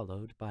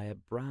 followed by a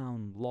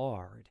brown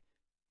lard.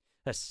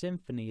 A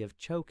symphony of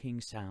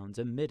choking sounds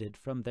emitted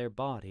from their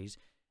bodies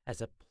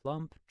as a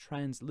plump,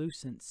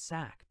 translucent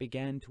sack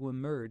began to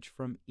emerge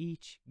from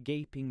each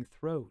gaping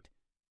throat.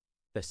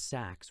 The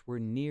sacks were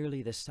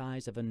nearly the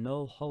size of a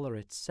null-huller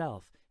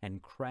itself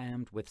and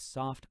crammed with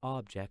soft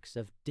objects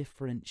of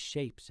different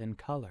shapes and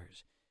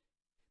colors.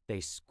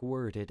 They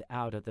squirted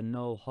out of the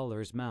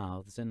null-hullers'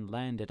 mouths and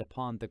landed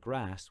upon the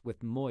grass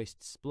with moist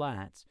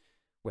splats,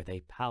 where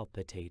they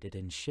palpitated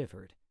and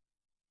shivered.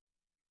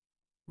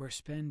 "We're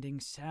spending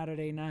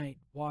Saturday night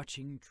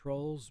watching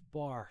trolls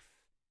barf,"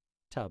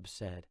 Tubbs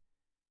said.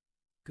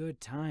 "Good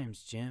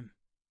times, Jim.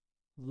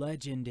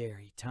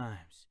 Legendary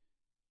times."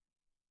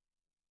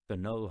 "The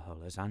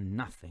null-hullers are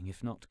nothing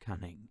if not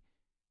cunning,"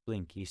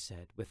 Blinky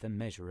said with a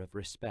measure of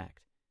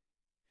respect.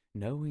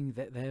 "Knowing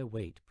that their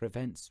weight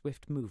prevents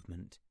swift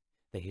movement,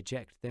 they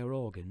eject their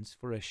organs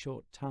for a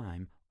short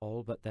time,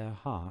 all but their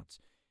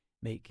hearts,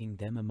 making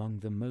them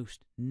among the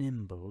most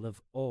nimble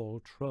of all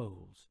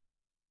trolls.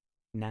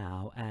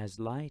 Now, as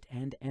light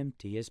and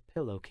empty as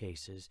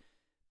pillowcases,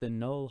 the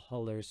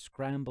null-hullers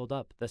scrambled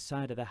up the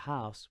side of the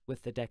house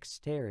with the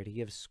dexterity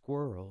of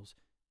squirrels.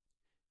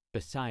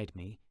 Beside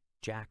me,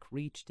 Jack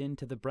reached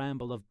into the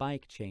bramble of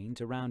bike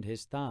chains around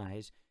his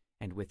thighs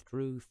and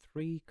withdrew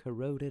 3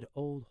 corroded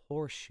old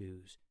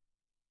horseshoes.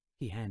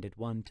 He handed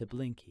one to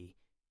Blinky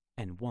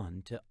and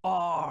one to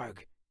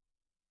Arg.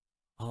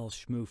 "I'll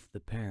schmoof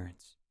the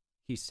parents,"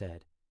 he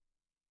said.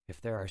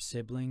 "If there are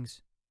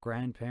siblings,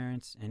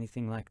 grandparents,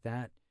 anything like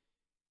that,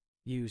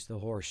 use the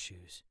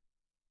horseshoes."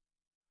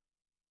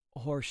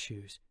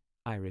 "Horseshoes,"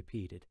 I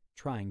repeated,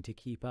 trying to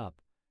keep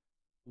up.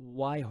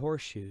 "Why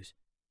horseshoes?"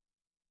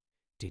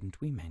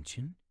 "Didn't we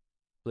mention?"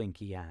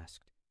 Blinky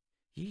asked.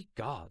 "Ye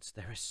gods,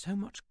 there is so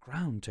much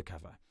ground to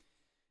cover.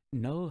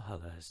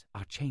 Null-hullers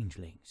are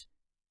changelings.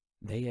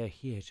 They are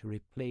here to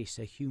replace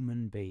a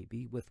human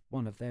baby with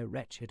one of their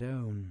wretched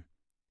own.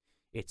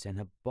 It's an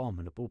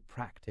abominable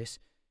practice.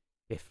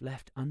 If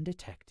left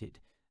undetected,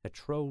 a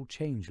troll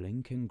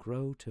changeling can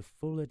grow to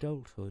full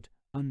adulthood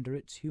under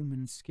its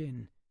human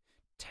skin,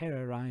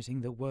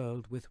 terrorizing the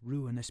world with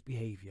ruinous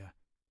behavior.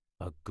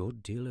 A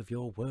good deal of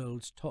your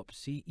world's top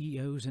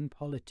CEOs and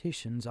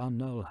politicians are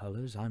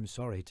null-hullers, I'm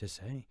sorry to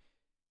say.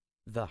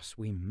 Thus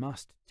we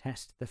must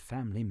test the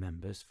family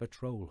members for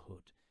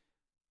trollhood.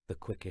 The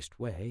quickest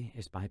way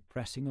is by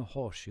pressing a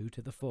horseshoe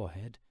to the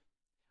forehead.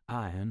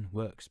 Iron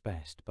works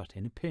best, but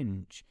in a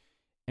pinch,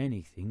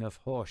 anything of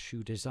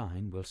horseshoe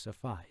design will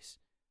suffice."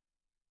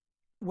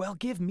 "Well,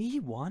 give me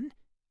one,"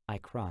 I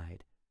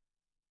cried.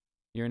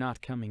 "You're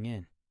not coming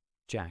in,"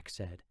 Jack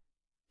said.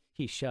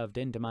 He shoved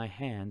into my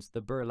hands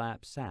the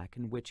burlap sack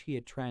in which he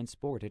had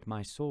transported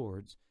my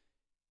swords.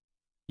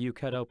 "You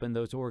cut open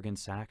those organ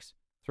sacks,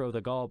 throw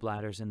the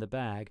gallbladders in the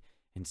bag,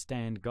 and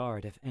stand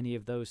guard if any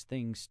of those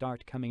things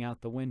start coming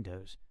out the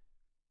windows.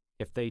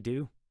 If they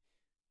do,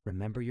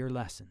 remember your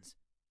lessons."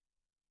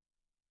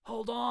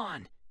 "Hold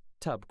on,"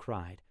 Tubb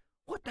cried.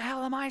 "What the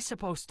hell am I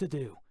supposed to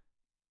do?"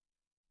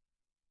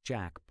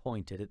 Jack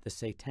pointed at the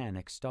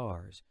satanic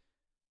stars.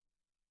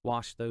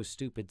 "Wash those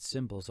stupid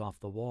symbols off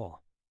the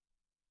wall.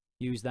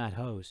 Use that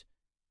hose."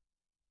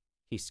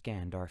 He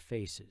scanned our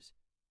faces.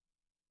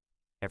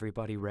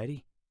 "Everybody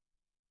ready?"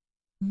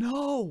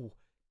 "No!"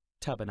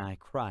 Tubb and I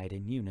cried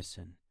in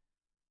unison.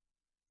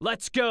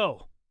 "Let's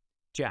go!"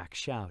 Jack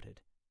shouted.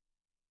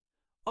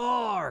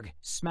 "Arg!"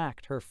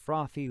 smacked her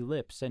frothy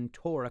lips and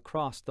tore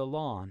across the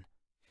lawn.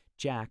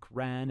 Jack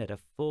ran at a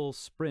full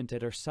sprint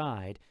at her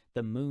side,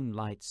 the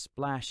moonlight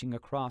splashing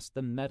across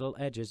the metal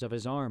edges of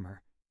his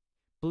armor.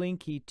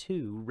 Blinky,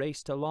 too,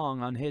 raced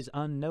along on his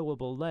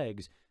unknowable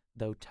legs,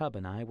 though Tubb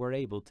and I were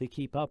able to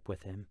keep up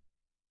with him.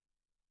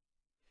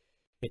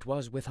 "It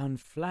was with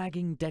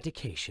unflagging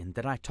dedication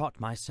that I taught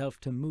myself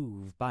to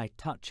move by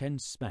touch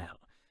and smell,"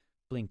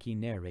 Blinky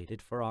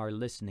narrated for our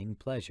listening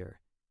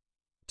pleasure.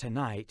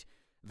 "Tonight,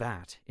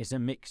 that is a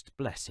mixed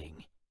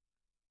blessing."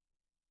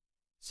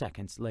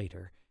 Seconds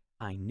later,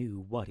 I knew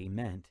what he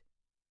meant.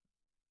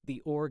 The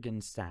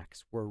organ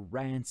sacks were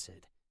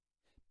rancid.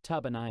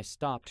 Tubb and I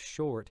stopped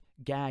short,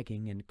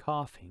 gagging and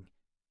coughing.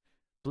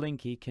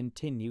 Blinky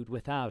continued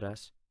without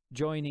us,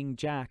 joining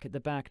Jack at the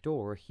back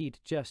door he'd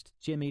just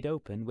jimmied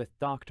open with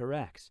Dr.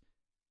 X.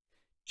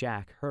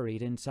 Jack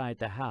hurried inside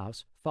the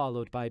house,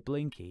 followed by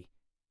Blinky.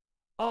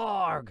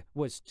 Arg!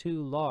 Was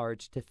too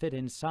large to fit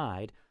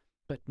inside,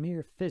 but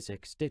mere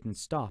physics didn't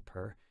stop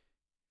her.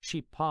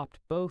 She popped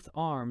both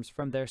arms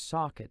from their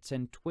sockets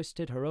and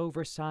twisted her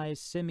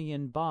oversized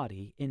simian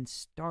body in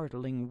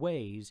startling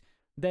ways,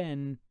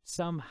 then,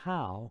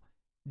 somehow,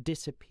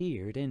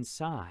 disappeared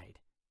inside.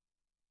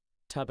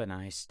 Tub and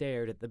I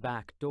stared at the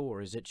back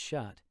door as it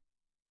shut.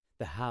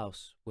 The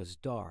house was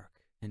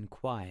dark and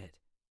quiet.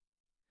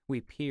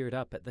 We peered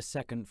up at the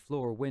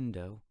second-floor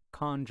window,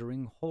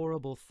 conjuring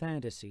horrible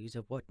fantasies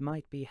of what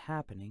might be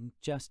happening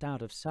just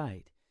out of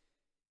sight.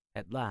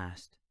 At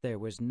last, there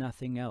was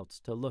nothing else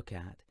to look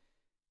at.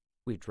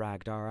 We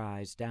dragged our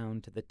eyes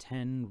down to the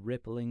 10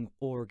 rippling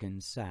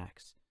organ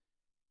sacks.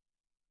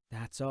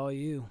 "That's all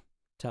you,"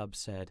 Tub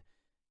said.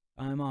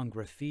 "I'm on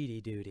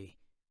graffiti duty."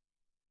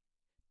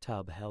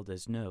 Tub held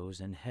his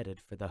nose and headed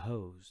for the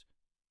hose.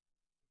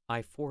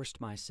 I forced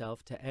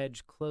myself to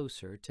edge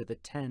closer to the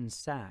 10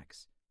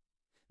 sacks.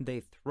 They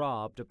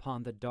throbbed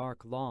upon the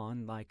dark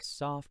lawn like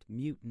soft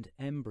mutant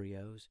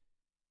embryos.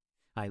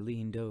 I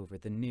leaned over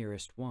the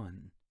nearest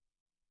one.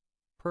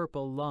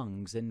 Purple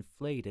lungs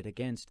inflated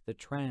against the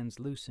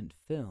translucent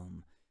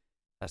film.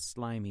 A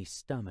slimy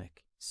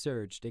stomach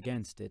surged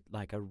against it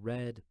like a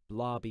red,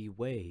 blobby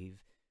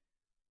wave.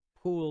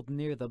 Pooled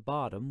near the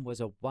bottom was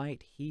a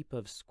white heap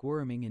of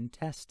squirming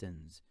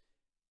intestines.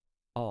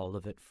 All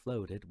of it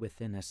floated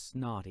within a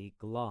snotty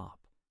glop.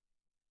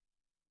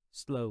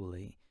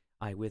 Slowly,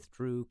 I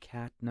withdrew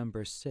cat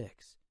number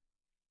 6.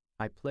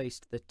 I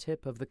placed the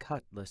tip of the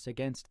cutlass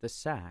against the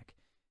sack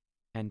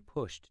and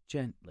pushed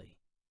gently.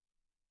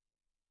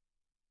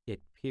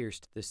 It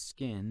pierced the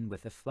skin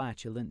with a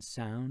flatulent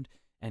sound,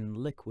 and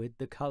liquid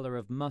the color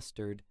of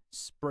mustard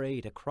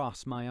sprayed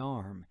across my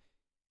arm.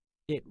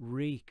 It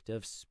reeked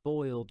of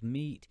spoiled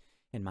meat,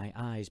 and my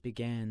eyes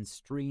began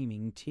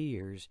streaming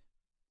tears.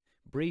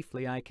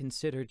 Briefly I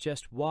considered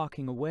just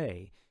walking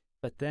away,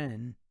 but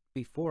then,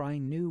 before I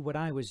knew what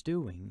I was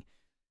doing,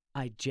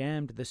 I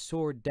jammed the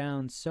sword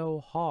down so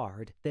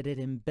hard that it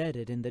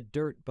embedded in the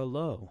dirt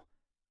below.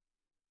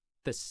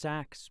 The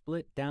sack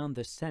split down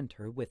the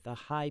center with the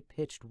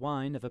high-pitched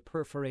whine of a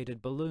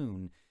perforated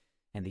balloon,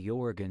 and the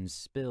organs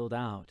spilled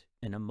out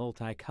in a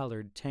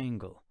multicolored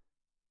tangle.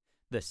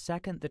 The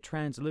second the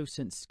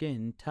translucent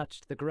skin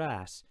touched the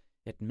grass,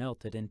 it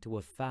melted into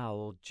a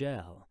foul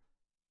gel.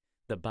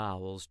 The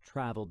bowels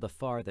traveled the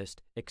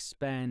farthest,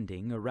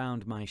 expanding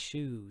around my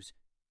shoes.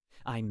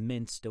 I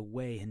minced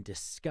away in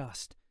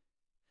disgust.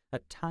 A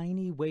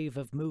tiny wave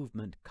of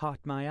movement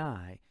caught my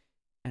eye,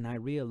 and I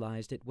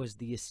realized it was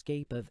the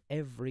escape of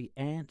every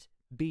ant,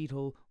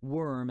 beetle,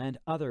 worm, and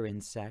other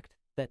insect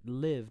that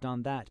lived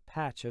on that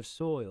patch of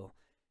soil.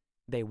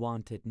 They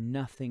wanted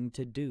nothing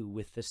to do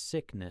with the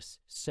sickness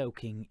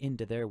soaking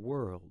into their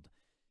world.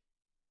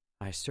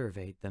 I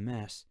surveyed the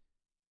mess.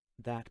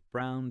 That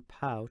brown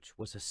pouch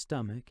was a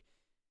stomach,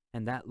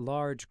 and that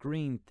large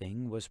green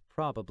thing was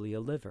probably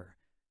a liver.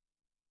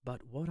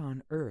 But what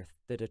on earth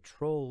did a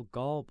troll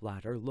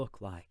gallbladder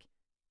look like?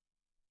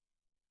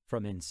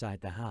 From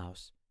inside the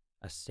house,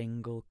 a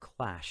single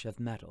clash of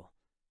metal.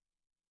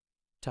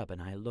 Tub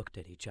and I looked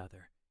at each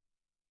other.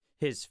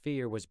 His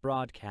fear was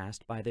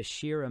broadcast by the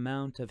sheer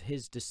amount of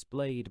his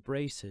displayed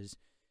braces.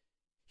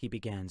 He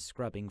began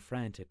scrubbing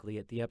frantically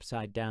at the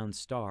upside-down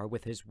star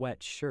with his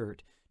wet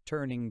shirt,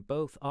 turning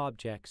both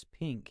objects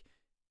pink.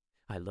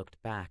 I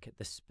looked back at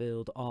the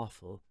spilled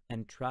offal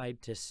and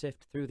tried to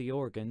sift through the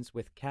organs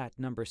with cat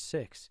number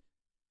 6.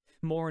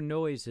 More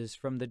noises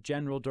from the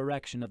general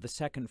direction of the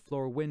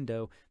second-floor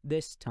window,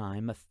 this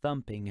time a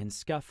thumping and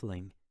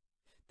scuffling.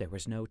 There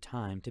was no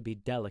time to be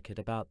delicate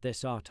about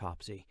this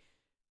autopsy.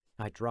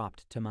 I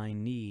dropped to my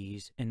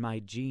knees, and my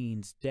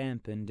jeans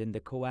dampened in the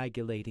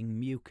coagulating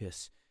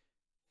mucus.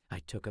 I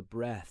took a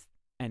breath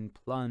and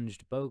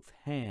plunged both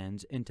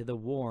hands into the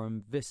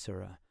warm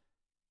viscera.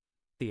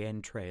 The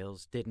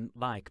entrails didn't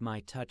like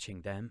my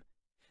touching them.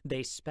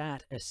 They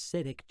spat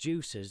acidic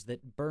juices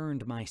that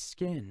burned my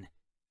skin.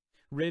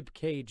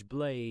 Ribcage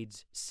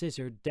blades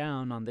scissored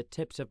down on the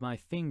tips of my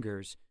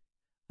fingers.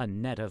 A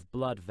net of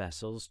blood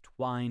vessels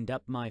twined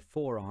up my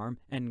forearm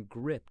and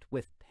gripped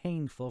with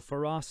painful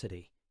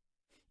ferocity.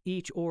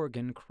 Each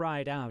organ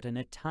cried out in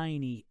a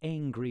tiny,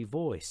 angry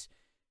voice,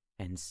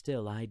 and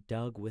still I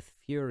dug with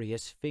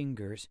furious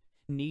fingers,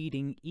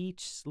 kneading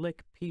each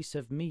slick piece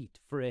of meat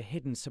for a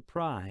hidden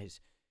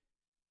surprise.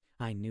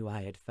 I knew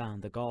I had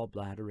found the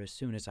gallbladder as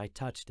soon as I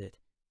touched it.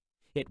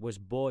 It was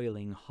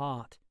boiling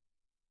hot.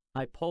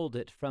 I pulled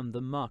it from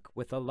the muck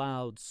with a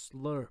loud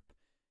slurp.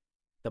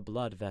 The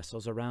blood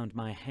vessels around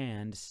my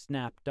hand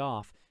snapped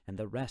off, and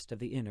the rest of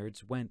the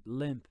innards went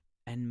limp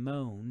and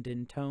moaned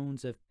in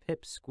tones of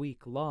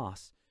pipsqueak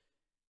loss.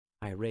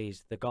 I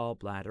raised the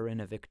gallbladder in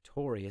a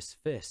victorious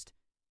fist.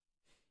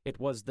 It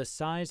was the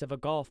size of a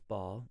golf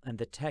ball and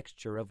the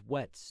texture of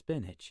wet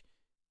spinach.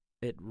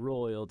 It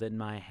roiled in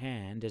my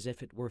hand as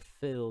if it were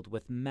filled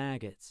with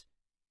maggots.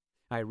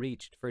 I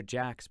reached for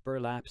Jack's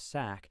burlap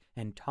sack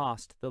and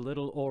tossed the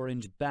little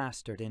orange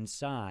bastard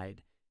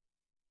inside.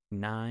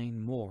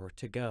 9 more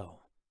to go.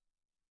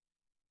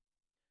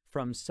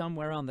 From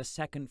somewhere on the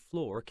second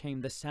floor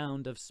came the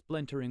sound of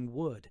splintering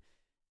wood.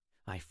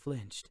 I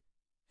flinched.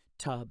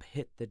 Tub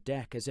hit the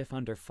deck as if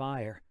under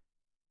fire.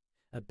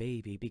 A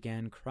baby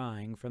began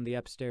crying from the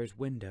upstairs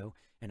window,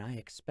 and I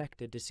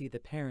expected to see the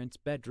parents'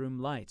 bedroom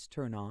lights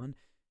turn on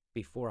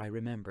before I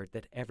remembered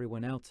that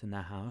everyone else in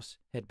the house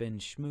had been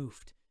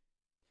schmoofed.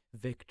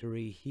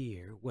 Victory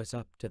here was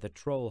up to the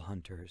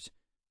Trollhunters.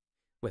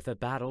 With a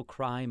battle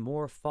cry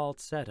more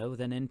falsetto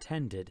than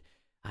intended,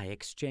 I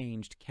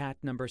exchanged cat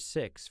number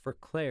 6 for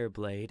Claire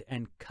Blade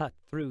and cut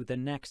through the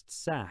next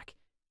sack.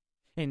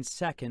 In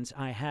seconds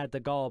I had the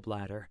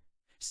gallbladder.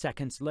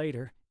 Seconds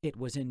later it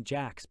was in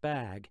Jack's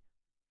bag.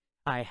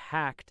 I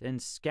hacked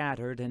and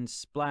scattered and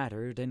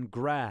splattered and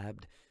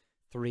grabbed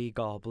 3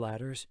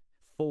 gallbladders,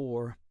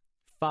 4,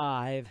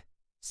 5,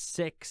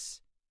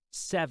 6,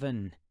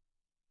 7,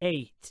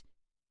 8.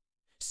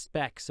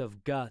 Specks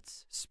of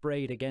guts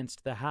sprayed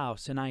against the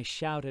house, and I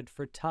shouted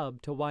for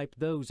Tub to wipe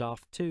those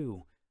off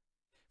too.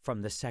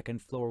 From the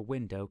second-floor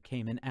window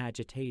came an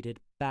agitated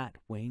bat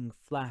wing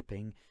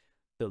flapping,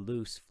 the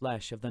loose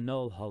flesh of the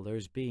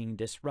null-hullers being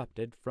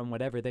disrupted from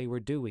whatever they were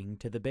doing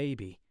to the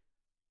baby.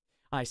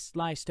 I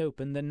sliced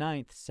open the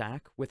 9th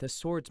sack with a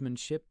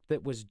swordsmanship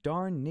that was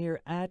darn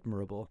near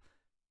admirable.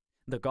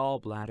 The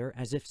gallbladder,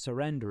 as if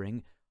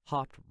surrendering,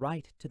 hopped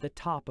right to the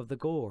top of the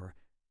gore,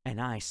 and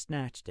I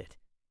snatched it.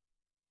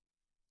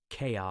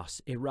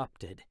 Chaos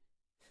erupted.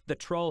 The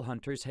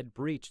Trollhunters had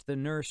breached the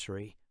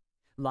nursery.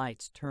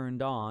 Lights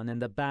turned on,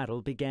 and the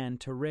battle began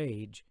to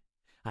rage.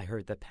 I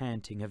heard the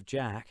panting of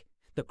Jack,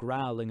 the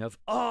growling of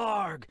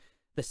 "Arg!"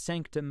 the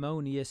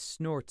sanctimonious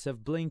snorts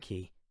of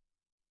Blinky.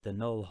 The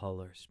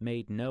null-hullers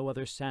made no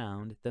other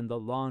sound than the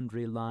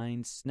laundry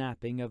line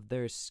snapping of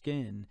their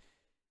skin.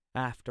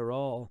 After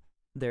all,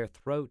 their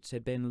throats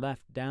had been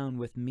left down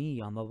with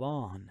me on the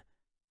lawn.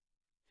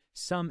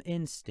 Some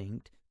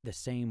instinct, the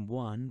same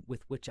one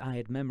with which I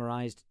had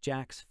memorized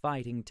Jack's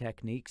fighting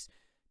techniques,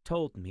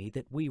 told me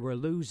that we were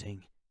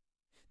losing.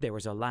 There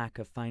was a lack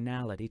of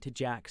finality to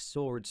Jack's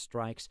sword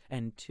strikes,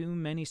 and too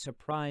many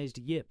surprised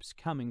yips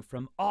coming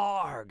from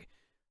 "Arg!"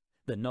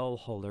 The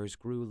null-hullers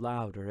grew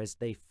louder as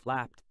they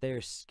flapped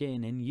their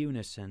skin in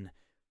unison,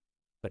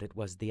 but it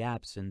was the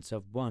absence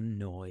of one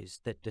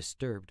noise that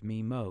disturbed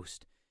me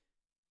most.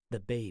 The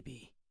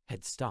baby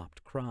had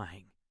stopped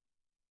crying.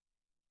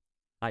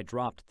 I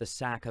dropped the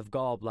sack of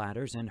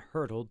gallbladders and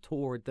hurtled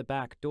toward the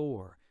back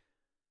door.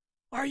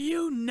 "Are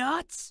you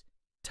nuts?"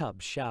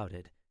 Tub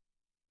shouted.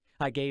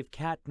 I gave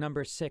cat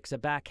number 6 a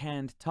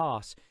backhand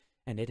toss,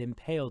 and it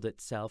impaled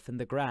itself in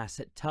the grass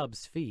at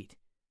Tub's feet.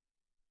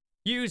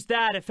 "Use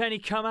that if any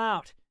come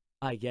out!"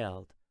 I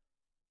yelled.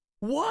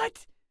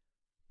 "What?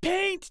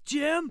 Paint,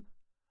 Jim!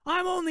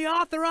 I'm only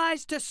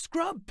authorized to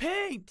scrub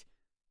paint!"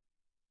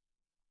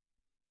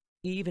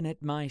 Even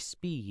at my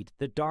speed,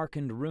 the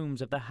darkened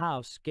rooms of the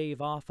house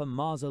gave off a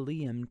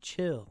mausoleum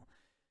chill.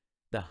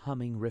 The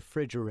humming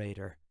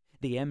refrigerator,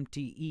 the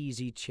empty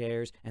easy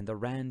chairs, and the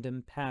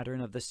random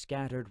pattern of the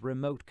scattered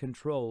remote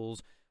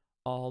controls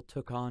all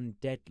took on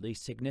deadly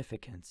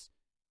significance.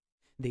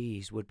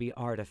 These would be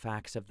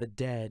artifacts of the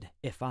dead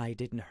if I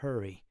didn't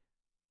hurry.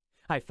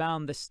 I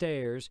found the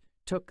stairs,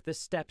 took the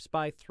steps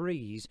by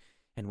 3s,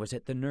 and was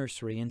at the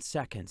nursery in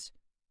seconds,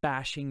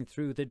 bashing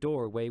through the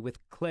doorway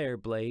with Claire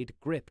Blade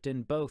gripped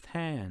in both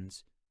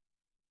hands.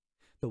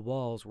 The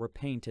walls were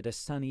painted a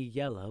sunny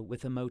yellow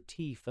with a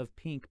motif of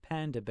pink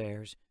panda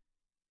bears.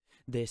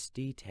 This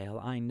detail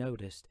I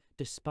noticed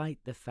despite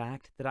the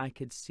fact that I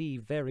could see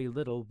very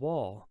little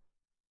wall.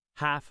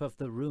 Half of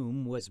the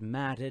room was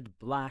matted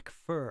black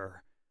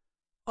fur.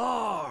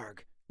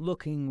 Arg!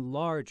 Looking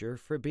larger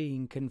for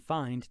being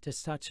confined to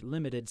such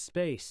limited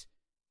space.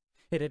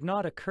 It had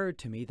not occurred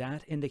to me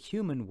that, in the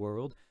human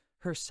world,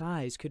 her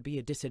size could be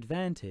a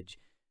disadvantage,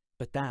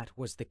 but that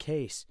was the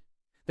case.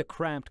 The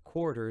cramped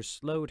quarters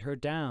slowed her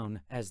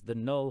down as the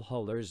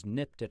null-hullers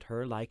nipped at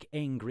her like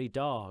angry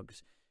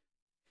dogs.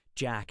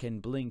 Jack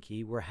and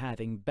Blinky were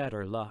having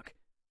better luck.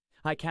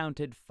 I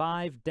counted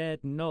 5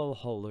 dead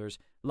null-hullers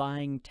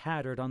lying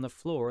tattered on the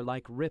floor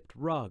like ripped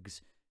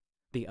rugs.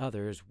 The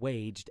others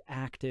waged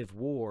active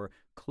war,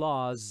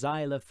 claws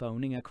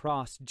xylophoning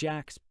across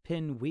Jack's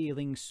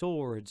pinwheeling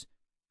swords.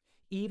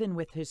 Even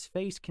with his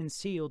face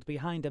concealed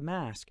behind a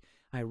mask,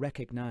 I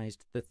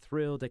recognized the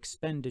thrilled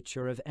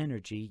expenditure of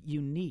energy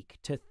unique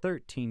to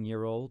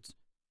 13-year-olds.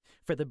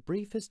 For the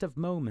briefest of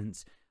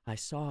moments, I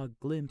saw a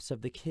glimpse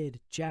of the kid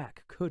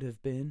Jack could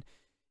have been,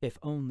 if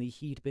only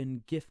he'd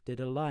been gifted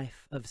a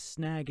life of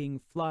snagging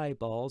fly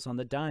balls on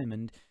the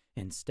diamond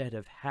instead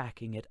of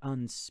hacking at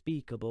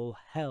unspeakable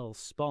hell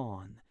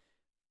spawn.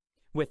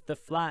 With the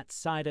flat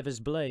side of his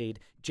blade,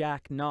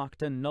 Jack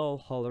knocked a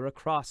null-huller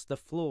across the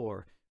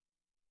floor.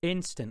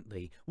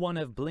 Instantly, one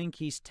of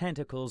Blinky's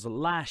tentacles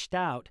lashed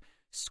out,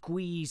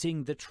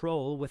 squeezing the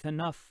troll with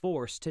enough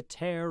force to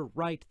tear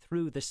right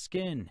through the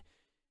skin.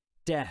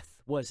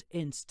 Death was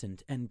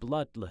instant and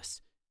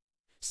bloodless.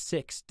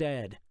 6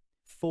 dead,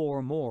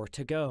 4 more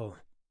to go.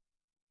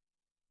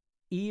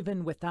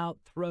 Even without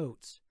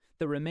throats,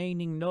 The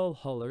remaining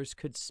Nullhullers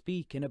could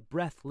speak in a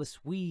breathless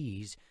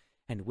wheeze,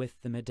 and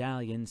with the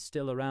medallion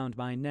still around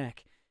my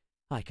neck,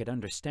 I could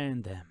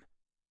understand them.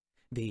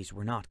 These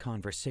were not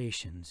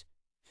conversations.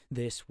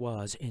 This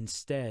was,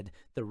 instead,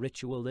 the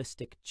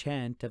ritualistic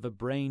chant of a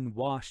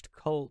brain-washed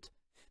cult,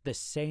 the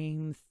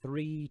same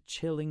 3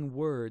 chilling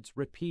words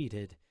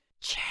repeated.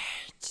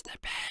 Change the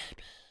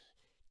baby!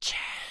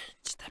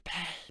 Change the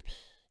baby!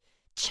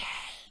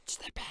 Change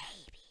the baby!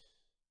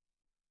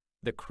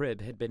 The crib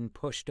had been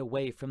pushed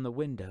away from the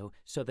window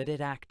so that it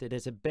acted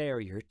as a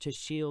barrier to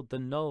shield the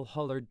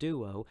Nullhuller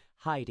duo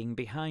hiding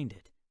behind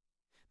it.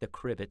 The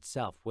crib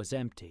itself was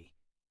empty.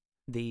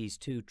 These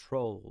 2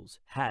 trolls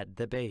had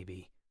the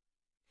baby.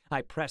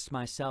 I pressed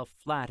myself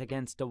flat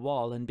against a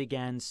wall and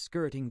began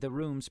skirting the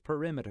room's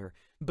perimeter,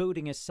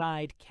 booting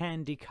aside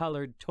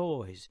candy-colored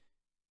toys.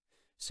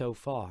 So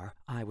far,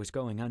 I was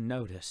going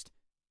unnoticed.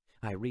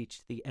 I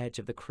reached the edge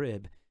of the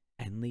crib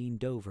and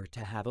leaned over to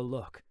have a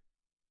look.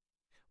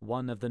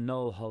 One of the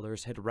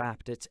Nullhullers had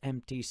wrapped its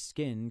empty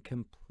skin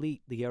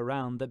completely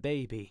around the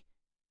baby.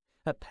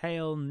 A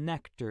pale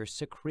nectar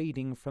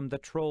secreting from the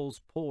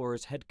troll's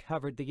pores had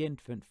covered the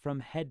infant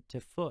from head to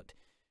foot.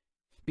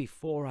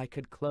 Before I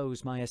could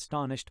close my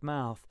astonished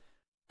mouth,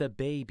 the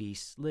baby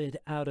slid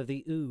out of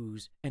the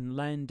ooze and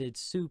landed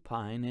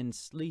supine and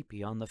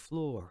sleepy on the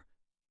floor.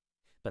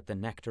 But the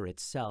nectar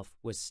itself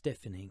was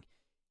stiffening,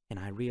 and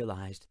I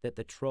realized that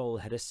the troll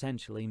had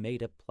essentially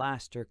made a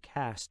plaster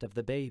cast of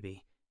the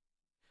baby.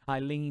 I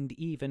leaned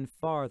even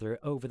farther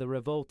over the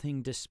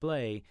revolting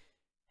display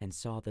and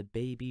saw the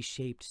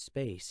baby-shaped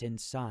space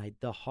inside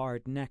the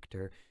hard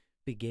nectar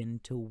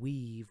begin to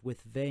weave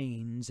with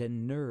veins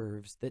and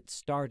nerves that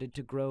started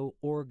to grow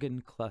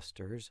organ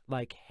clusters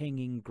like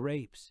hanging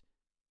grapes.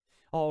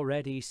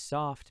 Already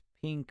soft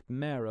pink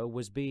marrow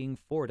was being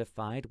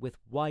fortified with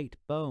white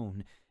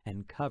bone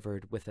and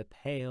covered with a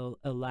pale,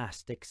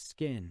 elastic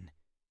skin.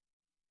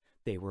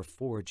 They were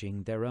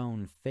forging their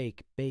own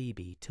fake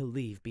baby to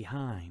leave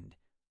behind.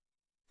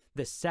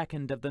 The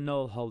second of the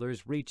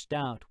Nullhullers reached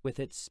out with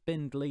its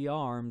spindly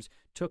arms,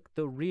 took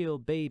the real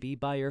baby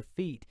by her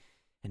feet,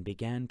 and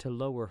began to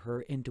lower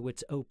her into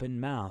its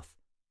open mouth.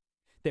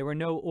 There were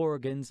no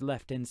organs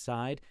left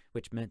inside,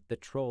 which meant the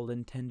troll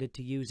intended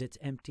to use its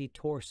empty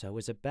torso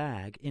as a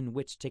bag in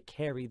which to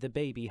carry the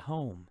baby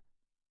home.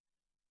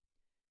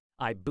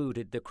 I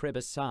booted the crib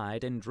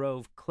aside and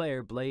drove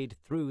Clairblade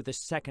through the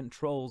second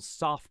troll's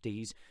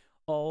softies,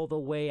 all the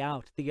way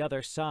out the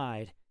other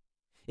side.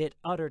 It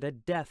uttered a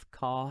death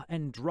caw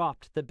and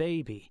dropped the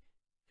baby.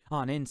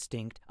 On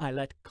instinct, I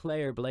let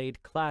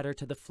Clairblade clatter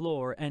to the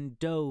floor and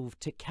dove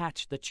to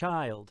catch the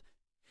child.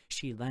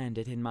 She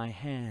landed in my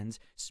hands,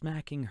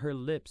 smacking her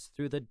lips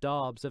through the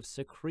daubs of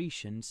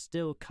secretion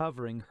still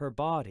covering her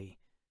body.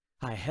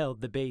 I held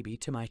the baby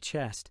to my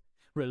chest,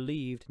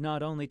 relieved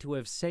not only to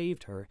have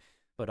saved her,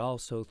 but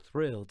also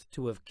thrilled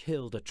to have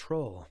killed a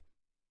troll.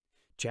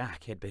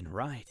 Jack had been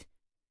right.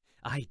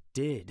 I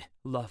did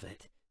love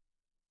it.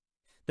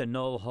 The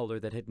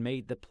Nullhuller that had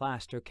made the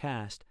plaster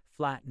cast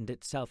flattened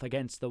itself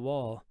against the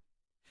wall.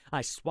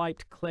 I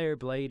swiped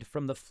Clairblade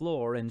from the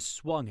floor and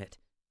swung it.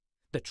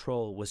 The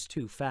troll was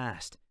too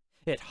fast.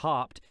 It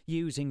hopped,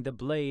 using the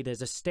blade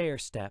as a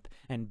stair-step,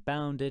 and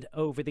bounded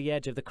over the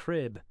edge of the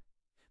crib.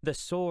 The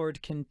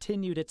sword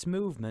continued its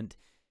movement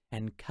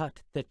and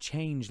cut the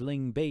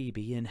changeling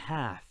baby in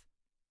half.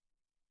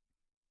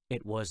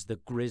 It was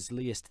the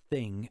grisliest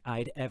thing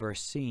I'd ever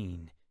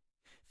seen.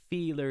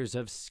 Feelers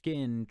of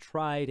skin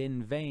tried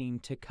in vain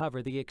to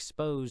cover the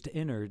exposed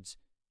innards.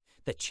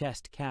 The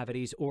chest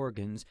cavity's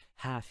organs,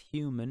 half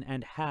human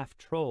and half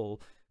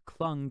troll,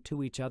 clung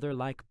to each other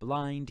like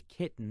blind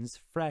kittens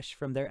fresh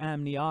from their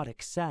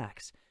amniotic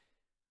sacs.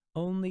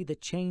 Only the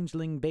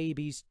changeling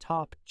baby's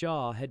top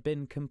jaw had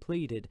been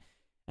completed,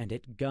 and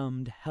it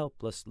gummed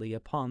helplessly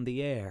upon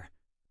the air.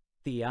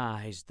 The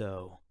eyes,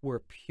 though, were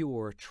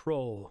pure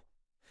troll.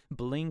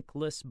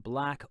 Blinkless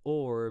black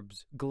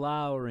orbs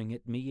glowering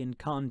at me in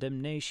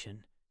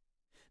condemnation.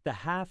 The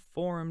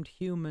half-formed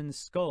human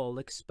skull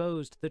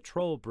exposed the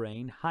troll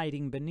brain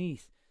hiding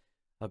beneath,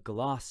 a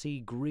glossy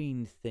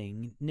green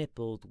thing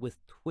nippled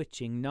with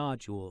twitching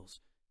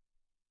nodules.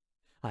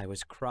 I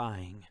was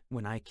crying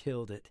when I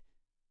killed it.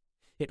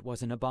 It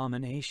was an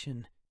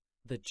abomination.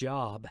 The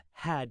job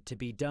had to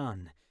be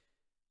done.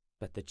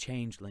 But the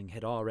changeling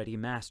had already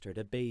mastered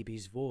a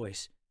baby's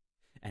voice,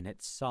 and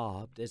it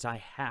sobbed as I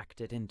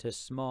hacked it into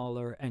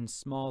smaller and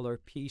smaller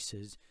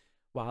pieces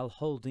while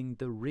holding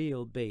the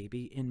real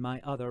baby in my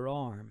other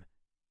arm.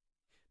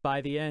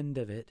 By the end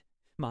of it,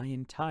 my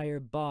entire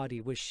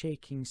body was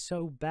shaking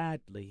so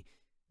badly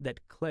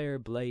that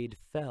Clairblade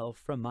fell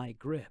from my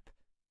grip.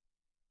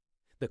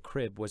 The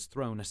crib was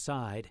thrown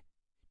aside.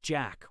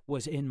 Jack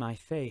was in my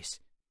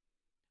face.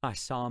 I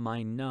saw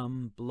my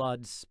numb,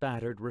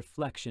 blood-spattered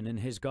reflection in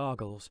his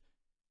goggles.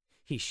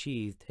 He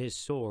sheathed his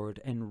sword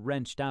and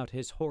wrenched out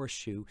his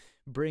horseshoe,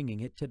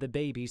 bringing it to the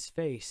baby's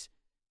face.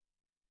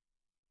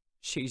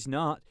 "She's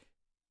not,"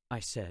 I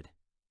said.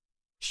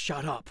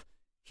 "Shut up,"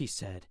 he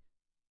said.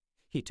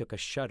 He took a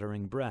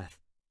shuddering breath.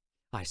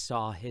 I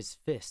saw his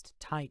fist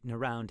tighten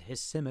around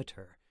his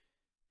scimitar.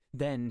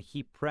 Then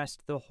he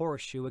pressed the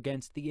horseshoe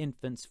against the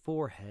infant's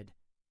forehead.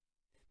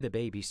 The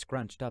baby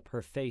scrunched up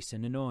her face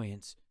in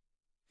annoyance.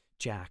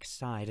 Jack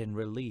sighed in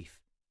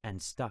relief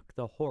and stuck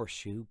the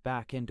horseshoe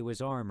back into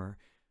his armor,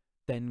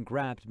 then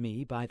grabbed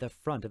me by the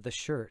front of the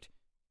shirt.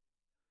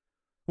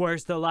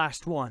 "Where's the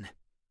last one?"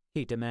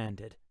 he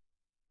demanded.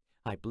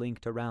 I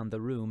blinked around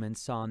the room and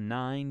saw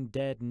 9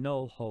 dead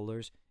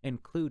null-holers,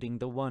 including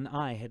the one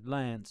I had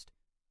lanced.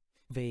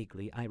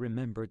 Vaguely, I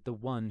remembered the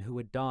one who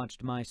had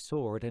dodged my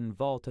sword and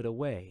vaulted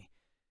away.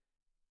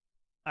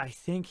 "I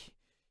think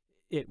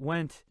it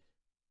went—"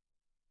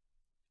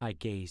 I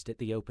gazed at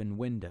the open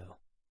window.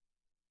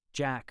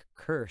 Jack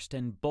cursed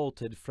and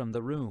bolted from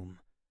the room.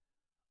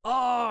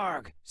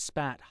 "Arg!"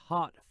 spat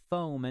hot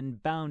foam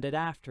and bounded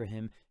after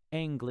him,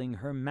 angling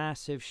her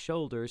massive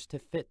shoulders to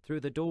fit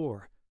through the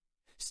door.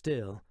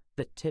 Still,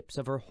 the tips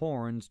of her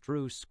horns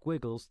drew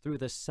squiggles through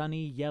the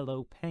sunny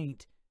yellow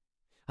paint.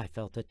 I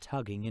felt a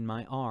tugging in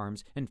my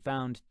arms and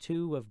found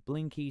 2 of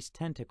Blinky's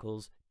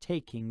tentacles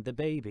taking the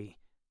baby.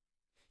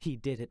 He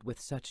did it with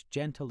such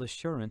gentle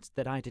assurance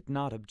that I did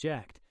not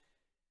object.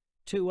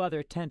 2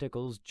 other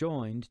tentacles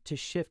joined to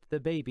shift the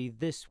baby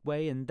this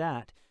way and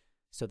that,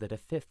 so that a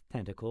 5th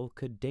tentacle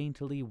could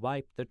daintily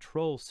wipe the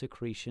troll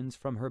secretions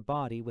from her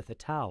body with a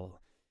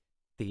towel.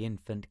 The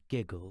infant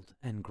giggled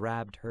and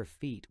grabbed her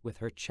feet with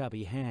her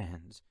chubby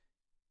hands.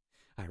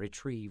 I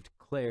retrieved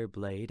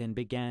Clairblade and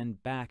began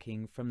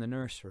backing from the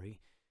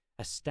nursery,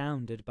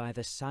 astounded by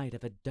the sight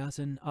of a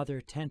dozen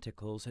other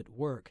tentacles at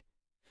work,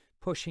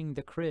 pushing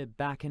the crib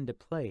back into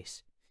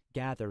place,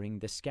 gathering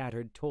the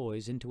scattered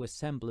toys into a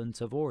semblance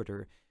of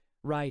order,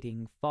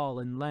 righting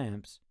fallen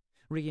lamps,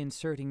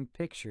 reinserting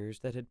pictures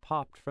that had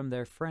popped from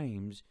their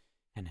frames,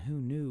 and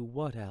who knew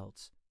what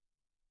else.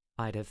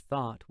 I'd have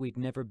thought we'd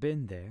never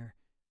been there,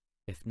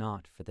 if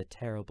not for the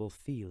terrible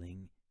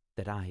feeling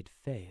that I'd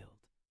failed.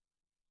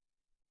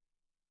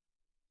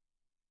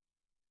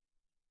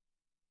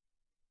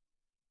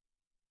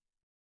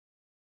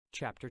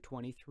 Chapter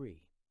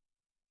 23.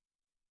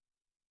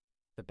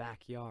 The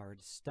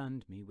backyard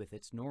stunned me with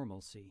its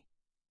normalcy.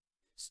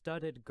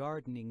 Studded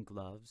gardening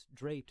gloves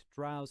draped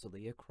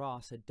drowsily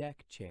across a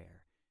deck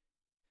chair.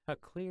 A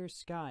clear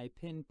sky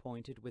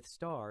pinpointed with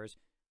stars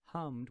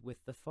hummed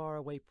with the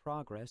faraway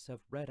progress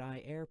of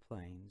red-eye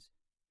airplanes.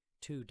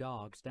 2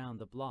 dogs down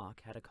the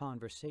block had a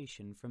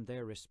conversation from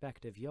their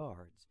respective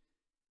yards.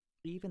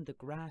 Even the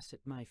grass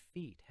at my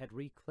feet had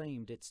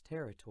reclaimed its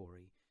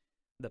territory.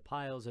 The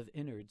piles of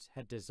innards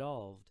had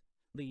dissolved,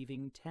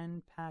 leaving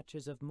 10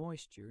 patches of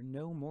moisture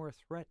no more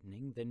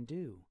threatening than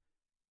dew.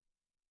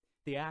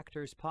 The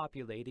actors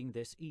populating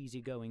this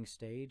easygoing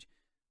stage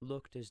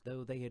looked as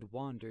though they had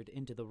wandered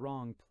into the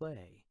wrong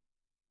play.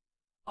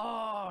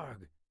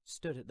 Arg!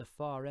 Stood at the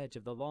far edge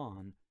of the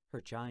lawn,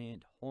 her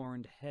giant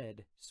horned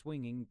head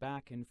swinging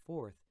back and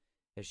forth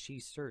as she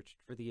searched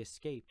for the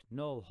escaped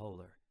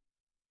null-holer.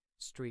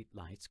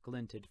 Streetlights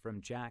glinted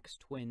from Jack's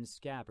twin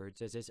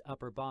scabbards as his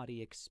upper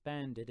body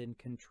expanded and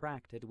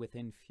contracted with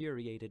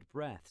infuriated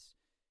breaths.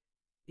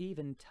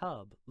 Even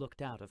Tub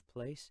looked out of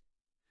place.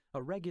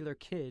 A regular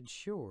kid,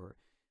 sure,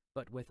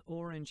 but with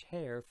orange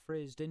hair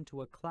frizzed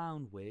into a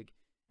clown wig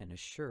and a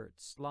shirt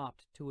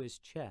slopped to his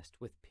chest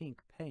with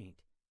pink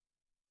paint.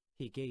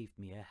 He gave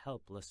me a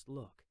helpless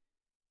look.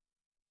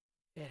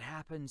 "It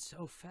happened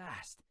so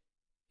fast,"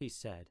 he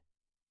said.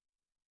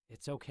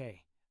 "It's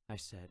okay," I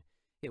said.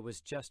 "It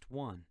was just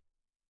one."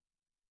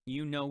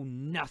 "You know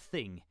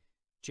nothing,"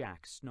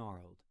 Jack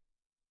snarled.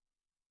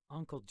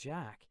 "Uncle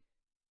Jack,"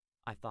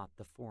 I thought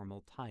the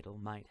formal title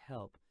might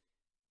help.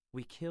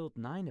 "We killed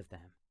 9 of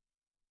them."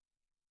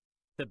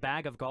 "The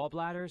bag of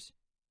gallbladders?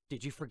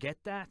 Did you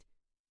forget that?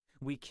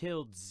 We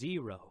killed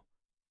 0.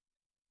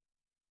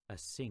 A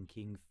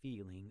sinking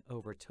feeling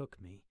overtook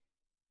me.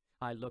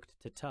 I looked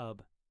to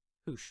Tub,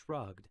 who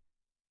shrugged.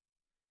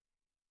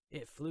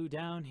 "It flew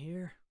down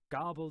here,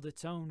 gobbled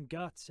its own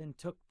guts, and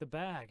took the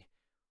bag.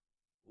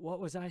 What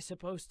was I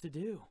supposed to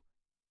do?"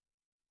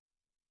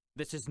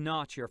 "This is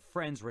not your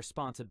friend's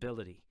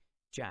responsibility,"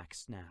 Jack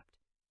snapped.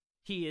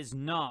 "He is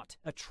not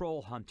a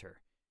troll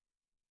hunter."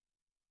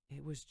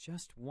 "It was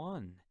just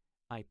one,"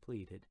 I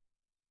pleaded.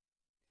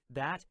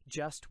 "That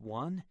just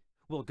one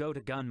will go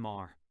to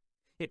Gunmar.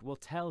 It will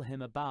tell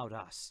him about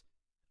us.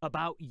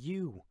 About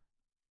you."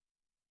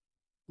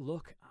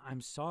 "Look,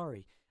 I'm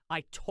sorry.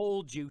 I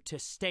told you to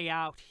stay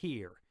out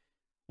here.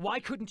 Why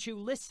couldn't you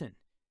listen?"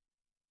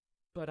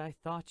 "But I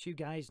thought you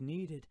guys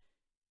needed—"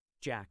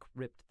 Jack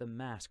ripped the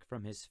mask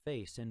from his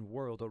face and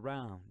whirled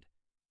around.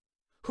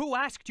 "Who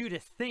asked you to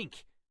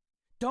think?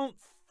 Don't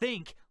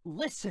think,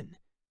 listen!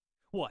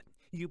 What,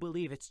 you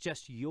believe it's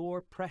just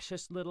your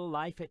precious little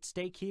life at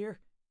stake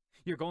here?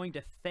 You're going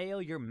to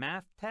fail your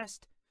math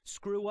test?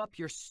 Screw up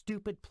your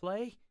stupid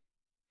play?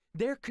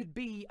 There could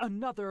be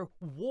another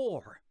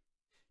war.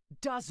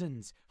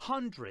 Dozens,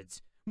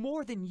 hundreds,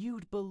 more than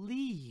you'd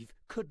believe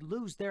could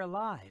lose their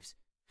lives.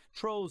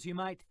 Trolls you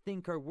might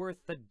think are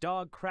worth the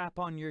dog crap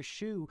on your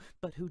shoe,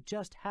 but who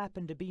just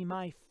happen to be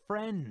my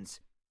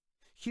friends.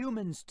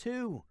 Humans,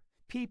 too.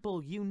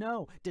 People you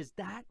know. Does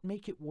that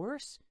make it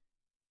worse?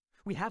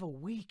 We have a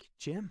week,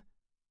 Jim.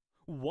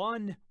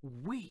 1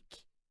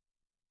 week.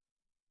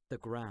 The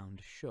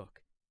ground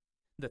shook.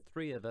 The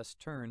three of us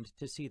turned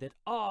to see that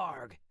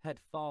Arg had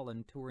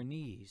fallen to her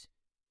knees.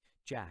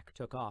 Jack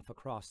took off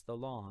across the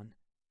lawn.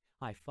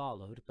 I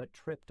followed, but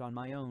tripped on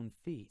my own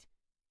feet.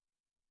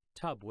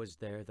 Tub was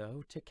there,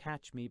 though, to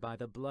catch me by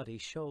the bloody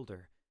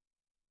shoulder.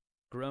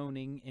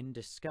 Groaning in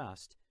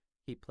disgust,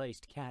 he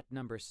placed cat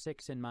number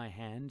 6 in my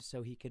hand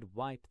so he could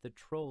wipe the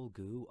troll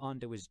goo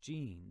onto his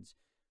jeans.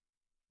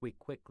 We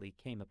quickly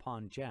came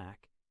upon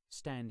Jack,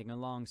 standing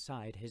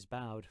alongside his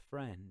bowed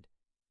friend.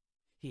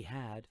 He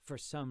had, for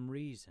some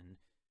reason,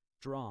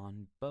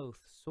 drawn both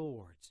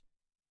swords.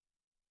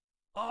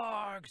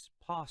 Arg's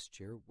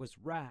posture was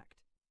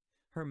racked.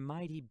 Her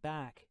mighty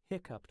back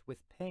hiccuped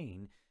with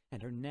pain,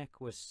 and her neck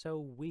was so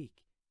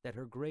weak that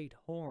her great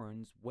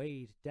horns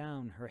weighed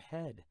down her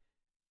head.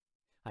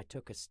 I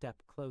took a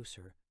step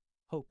closer,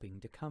 hoping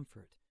to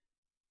comfort.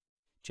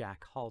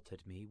 Jack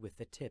halted me with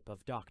the tip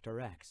of Dr.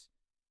 X.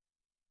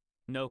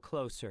 "No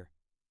closer."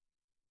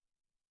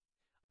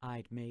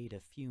 I'd made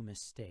a few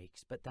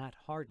mistakes, but that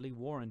hardly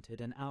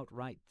warranted an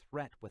outright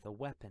threat with a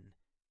weapon.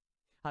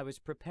 I was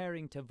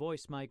preparing to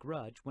voice my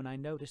grudge when I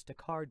noticed a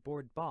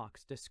cardboard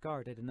box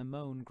discarded in the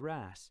mown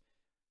grass.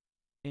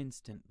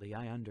 Instantly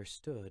I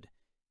understood,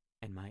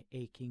 and my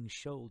aching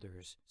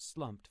shoulders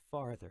slumped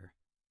farther.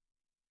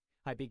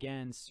 I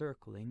began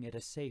circling at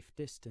a safe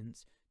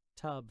distance,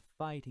 Tub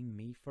fighting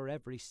me for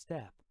every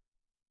step.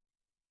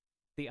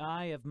 The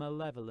eye of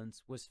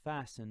malevolence was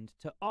fastened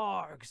to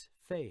Arg's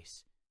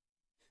face.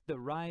 The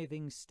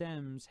writhing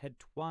stems had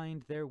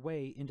twined their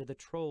way into the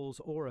troll's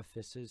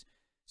orifices,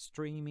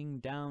 streaming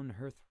down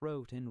her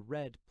throat in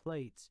red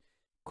plaits,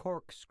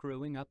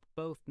 corkscrewing up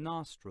both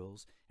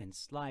nostrils and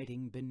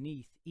sliding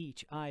beneath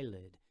each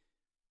eyelid.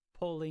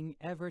 Pulling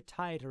ever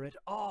tighter at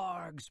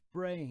Arg's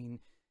brain,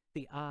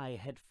 the eye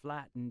had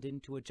flattened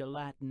into a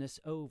gelatinous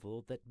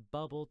oval that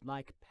bubbled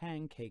like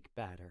pancake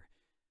batter.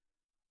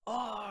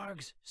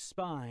 Arg's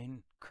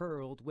spine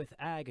curled with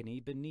agony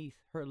beneath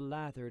her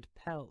lathered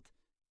pelt.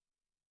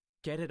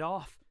 "Get it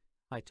off,"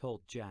 I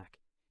told Jack.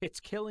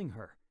 "It's killing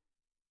her."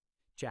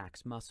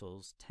 Jack's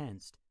muscles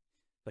tensed,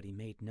 but he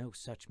made no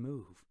such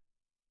move.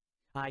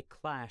 I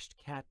clashed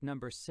cat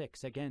number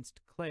 6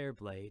 against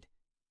Clairblade.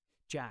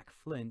 Jack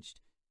flinched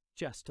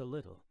just a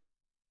little.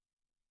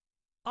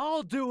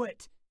 "I'll do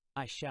it!"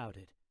 I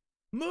shouted.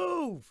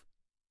 "Move!"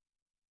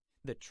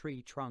 The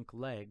tree trunk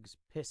legs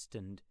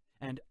pistoned,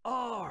 and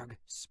Arg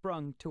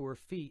sprung to her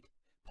feet,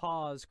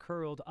 paws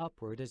curled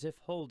upward as if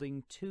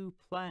holding 2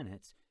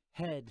 planets,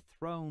 head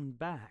thrown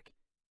back.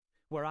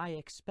 Where I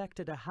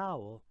expected a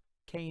howl,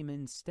 came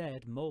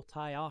instead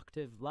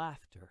multi-octave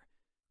laughter,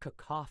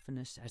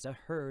 cacophonous as a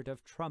herd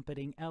of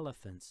trumpeting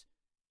elephants.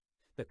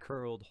 The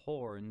curled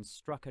horns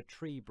struck a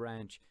tree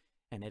branch,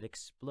 and it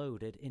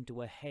exploded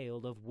into a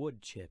hail of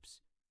wood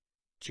chips.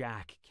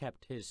 Jack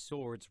kept his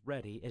swords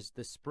ready as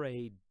the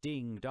spray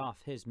dinged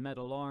off his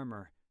metal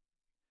armor.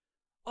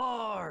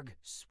 Arg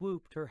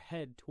swooped her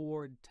head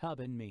toward Tub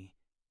and me.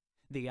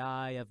 The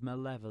eye of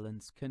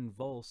malevolence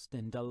convulsed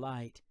in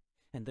delight,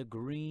 and the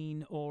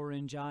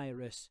green-orange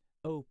iris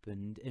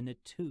opened in a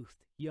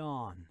toothed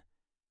yawn.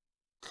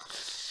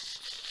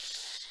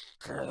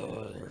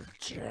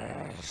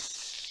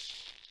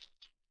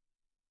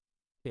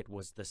 It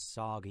was the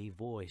soggy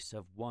voice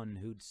of one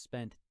who'd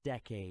spent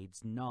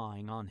decades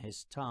gnawing on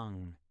his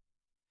tongue.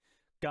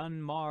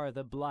 Gunmar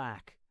the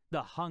Black,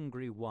 the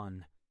hungry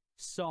one,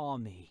 saw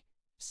me,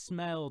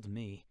 smelled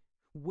me,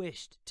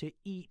 wished to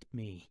eat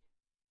me.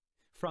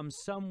 From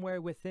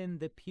somewhere within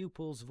the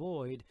pupil's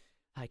void,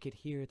 I could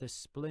hear the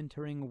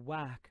splintering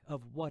whack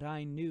of what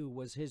I knew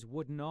was his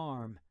wooden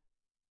arm.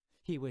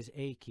 He was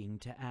aching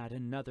to add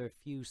another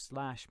few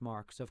slash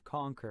marks of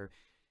conquer,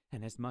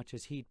 and as much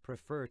as he'd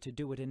prefer to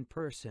do it in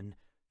person,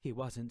 he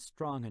wasn't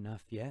strong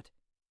enough yet,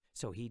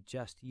 so he'd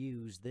just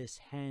use this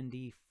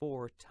handy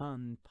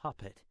 4-ton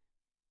puppet.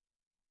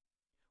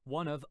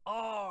 One of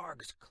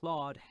Arg's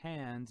clawed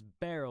hands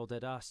barreled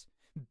at us,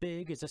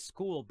 big as a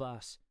school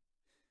bus.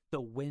 The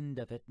wind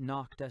of it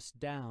knocked us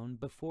down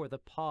before the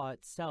paw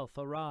itself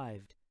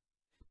arrived.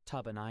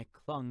 Tub and I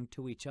clung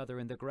to each other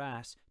in the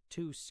grass,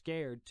 too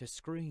scared to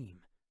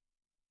scream.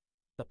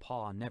 The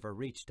paw never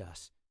reached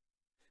us.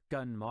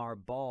 Gunmar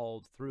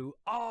bawled through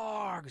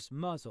Arg's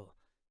muzzle.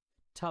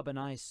 Tub and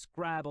I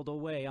scrabbled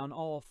away on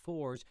all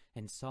fours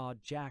and saw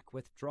Jack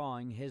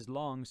withdrawing his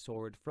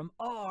longsword from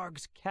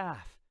Arg's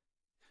calf.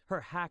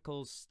 Her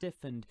hackles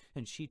stiffened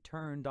and she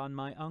turned on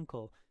my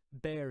uncle,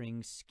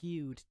 baring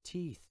skewed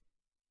teeth.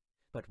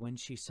 But when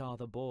she saw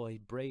the boy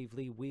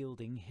bravely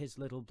wielding his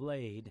little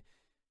blade,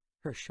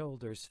 her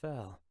shoulders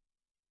fell.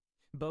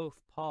 Both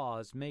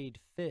paws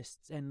made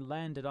fists and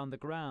landed on the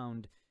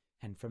ground,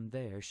 and from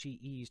there she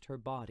eased her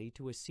body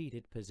to a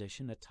seated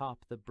position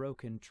atop the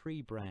broken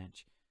tree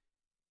branch.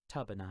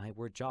 Tub and I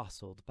were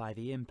jostled by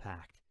the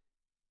impact.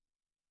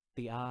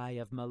 The eye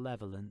of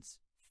malevolence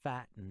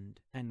fattened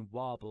and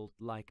wobbled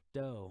like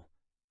dough.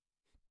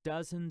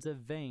 Dozens of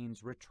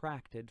veins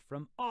retracted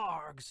from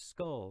Arg's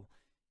skull,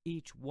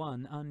 each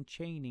one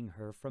unchaining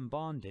her from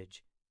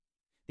bondage.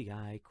 The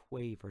eye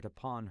quavered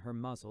upon her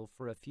muzzle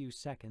for a few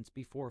seconds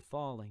before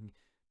falling,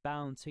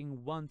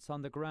 bouncing once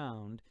on the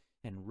ground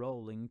and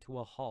rolling to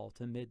a halt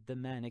amid the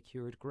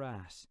manicured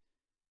grass.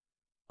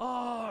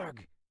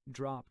 Arg!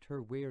 Dropped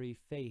her weary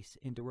face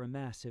into her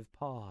massive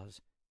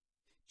paws.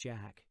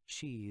 Jack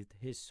sheathed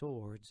his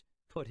swords,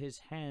 put his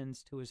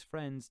hands to his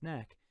friend's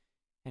neck,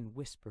 and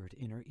whispered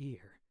in her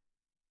ear.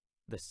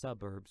 The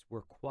suburbs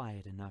were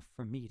quiet enough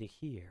for me to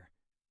hear.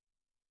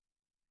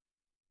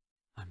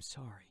 I'm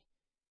sorry.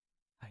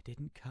 I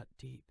didn't cut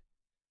deep.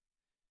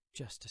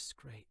 Just a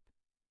scrape.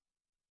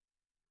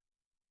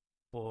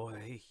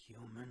 Boy,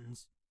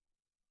 humans,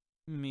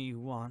 me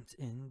want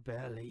in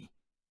belly.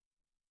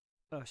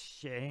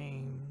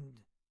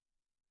 Ashamed.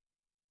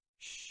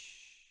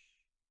 Shh,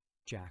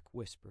 Jack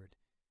whispered.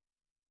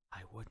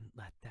 I wouldn't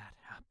let that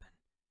happen.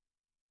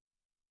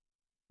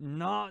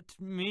 Not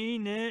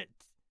mean it,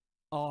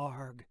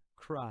 Arg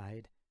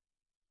cried.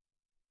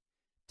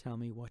 Tell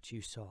me what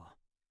you saw.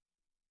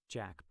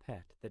 Jack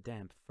pet the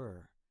damp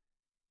fur.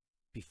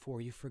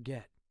 Before you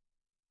forget.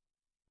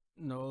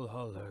 No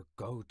holler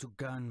go to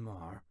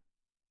Gunmar.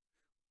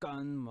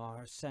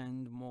 Gunmar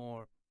send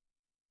more.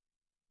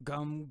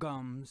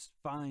 Gums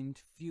find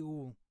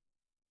fuel.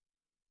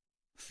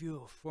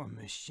 Fuel for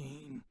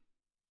machine.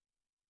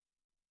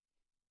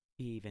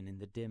 Even in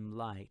the dim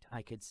light,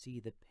 I could see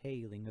the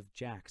paling of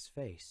Jack's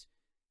face.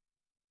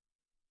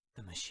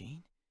 The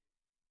machine?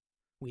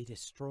 We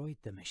destroyed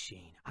the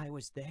machine. I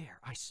was there.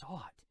 I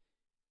saw it.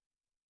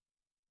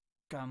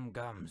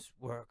 Gums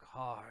work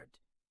hard.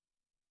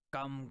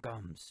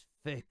 Gums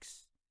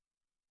fix.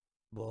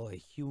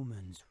 Boy,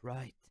 humans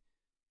right.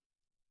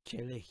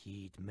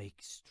 Killahede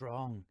make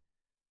strong.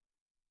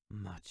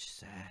 Much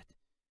sad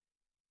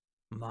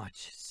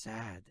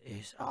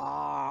is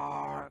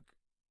Arg.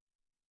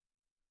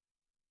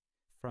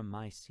 From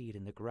my seat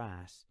in the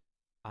grass,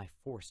 I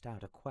forced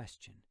out a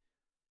question.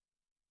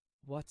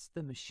 What's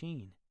the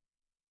machine?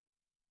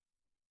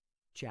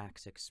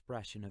 Jack's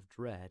expression of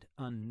dread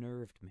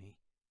unnerved me.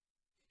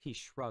 He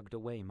shrugged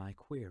away my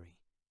query.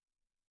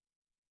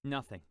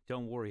 Nothing,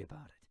 don't worry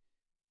about it.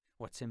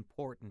 What's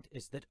important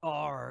is that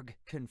Arg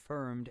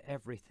confirmed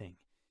everything,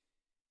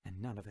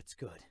 and none of it's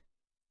good.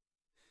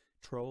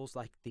 Trolls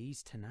like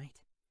these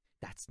tonight?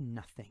 That's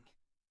nothing.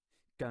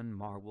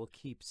 Gunmar will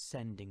keep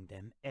sending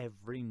them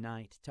every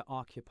night to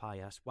occupy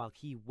us while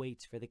he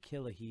waits for the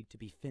Killahede to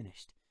be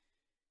finished.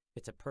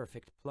 It's a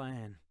perfect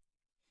plan,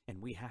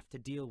 and we have to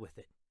deal with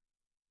it.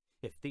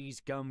 If these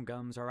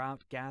gums are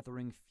out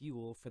gathering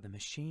fuel for the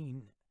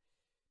machine...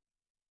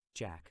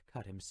 Jack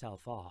cut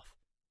himself off.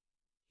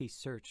 He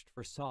searched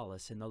for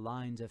solace in the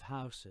lines of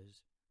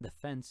houses, the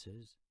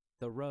fences,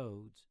 the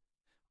roads,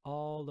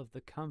 all of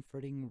the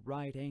comforting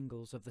right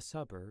angles of the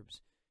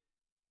suburbs.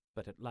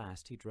 But at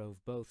last he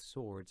drove both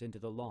swords into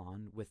the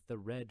lawn with the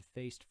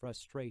red-faced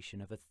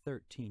frustration of a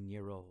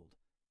 13-year-old.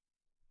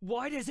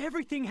 Why does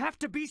everything have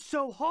to be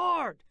so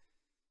hard?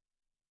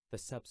 The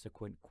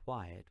subsequent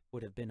quiet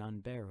would have been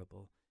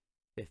unbearable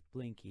if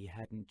Blinky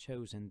hadn't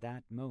chosen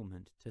that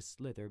moment to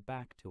slither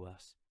back to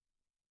us.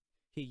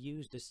 He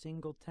used a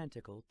single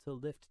tentacle to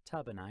lift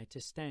Tub and I to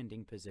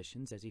standing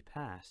positions as he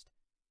passed.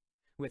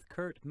 With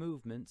curt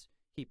movements,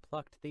 he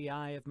plucked the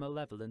eye of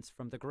malevolence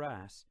from the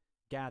grass,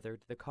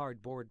 gathered the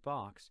cardboard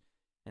box,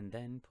 and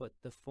then put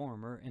the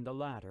former in the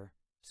latter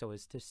so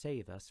as to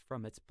save us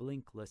from its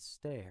blinkless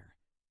stare.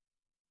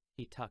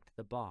 He tucked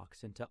the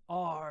box into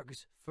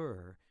Arg's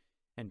fur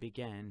and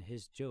began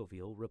his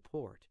jovial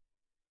report.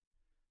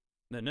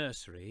 The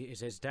nursery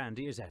is as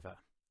dandy as ever.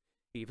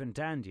 Even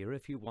dandier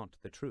if you want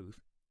the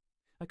truth.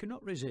 I could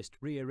not resist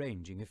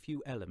rearranging a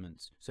few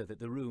elements so that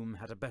the room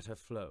had a better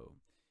flow.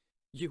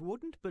 You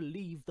wouldn't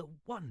believe the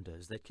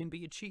wonders that can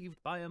be achieved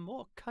by a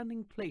more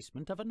cunning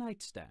placement of a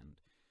nightstand.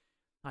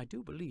 I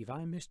do believe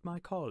I missed my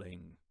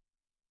calling.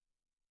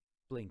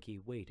 Blinky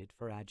waited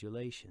for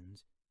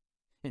adulations.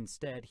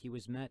 Instead, he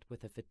was met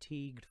with a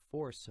fatigued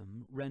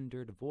foursome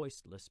rendered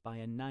voiceless by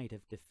a night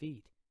of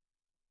defeat.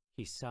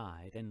 He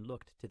sighed and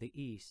looked to the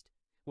east,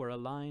 where a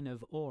line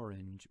of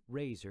orange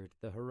razored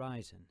the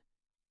horizon.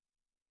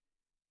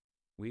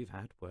 We've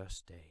had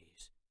worse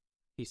days,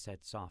 he said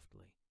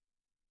softly.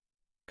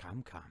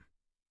 Come.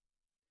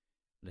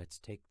 Let's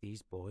take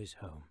these boys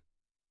home.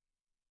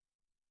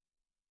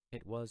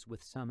 It was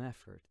with some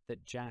effort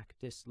that Jack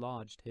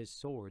dislodged his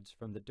swords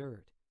from the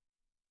dirt.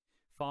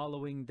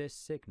 Following this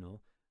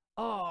signal,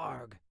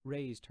 Arg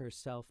raised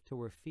herself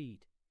to her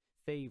feet,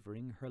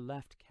 favoring her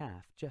left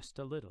calf just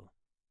a little.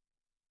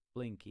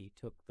 Blinky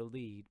took the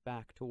lead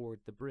back toward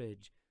the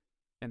bridge,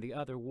 and the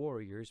other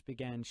warriors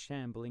began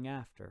shambling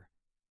after.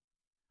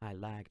 I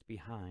lagged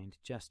behind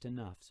just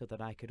enough so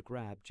that I could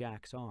grab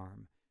Jack's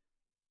arm.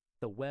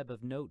 The web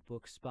of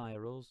notebook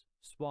spirals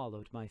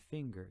swallowed my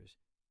fingers.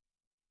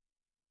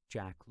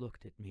 Jack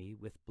looked at me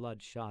with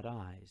bloodshot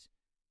eyes.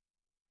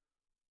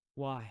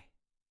 Why?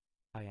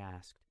 I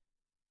asked.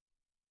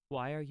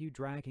 Why are you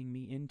dragging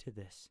me into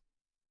this?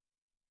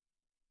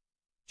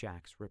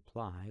 Jack's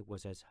reply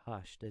was as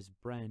hushed as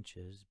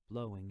branches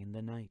blowing in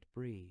the night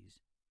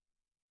breeze.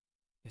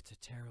 It's a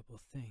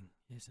terrible thing,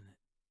 isn't it?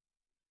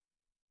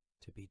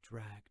 To be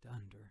dragged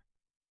under.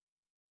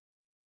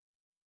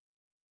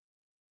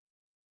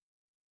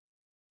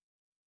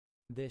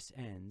 This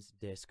ends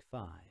Disc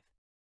 5.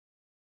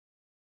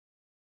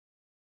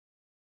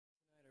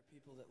 Tonight are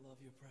people that love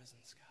your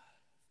presence, God.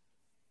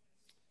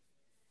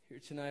 Here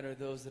tonight are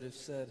those that have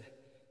said,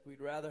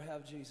 we'd rather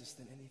have Jesus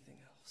than anything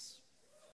else.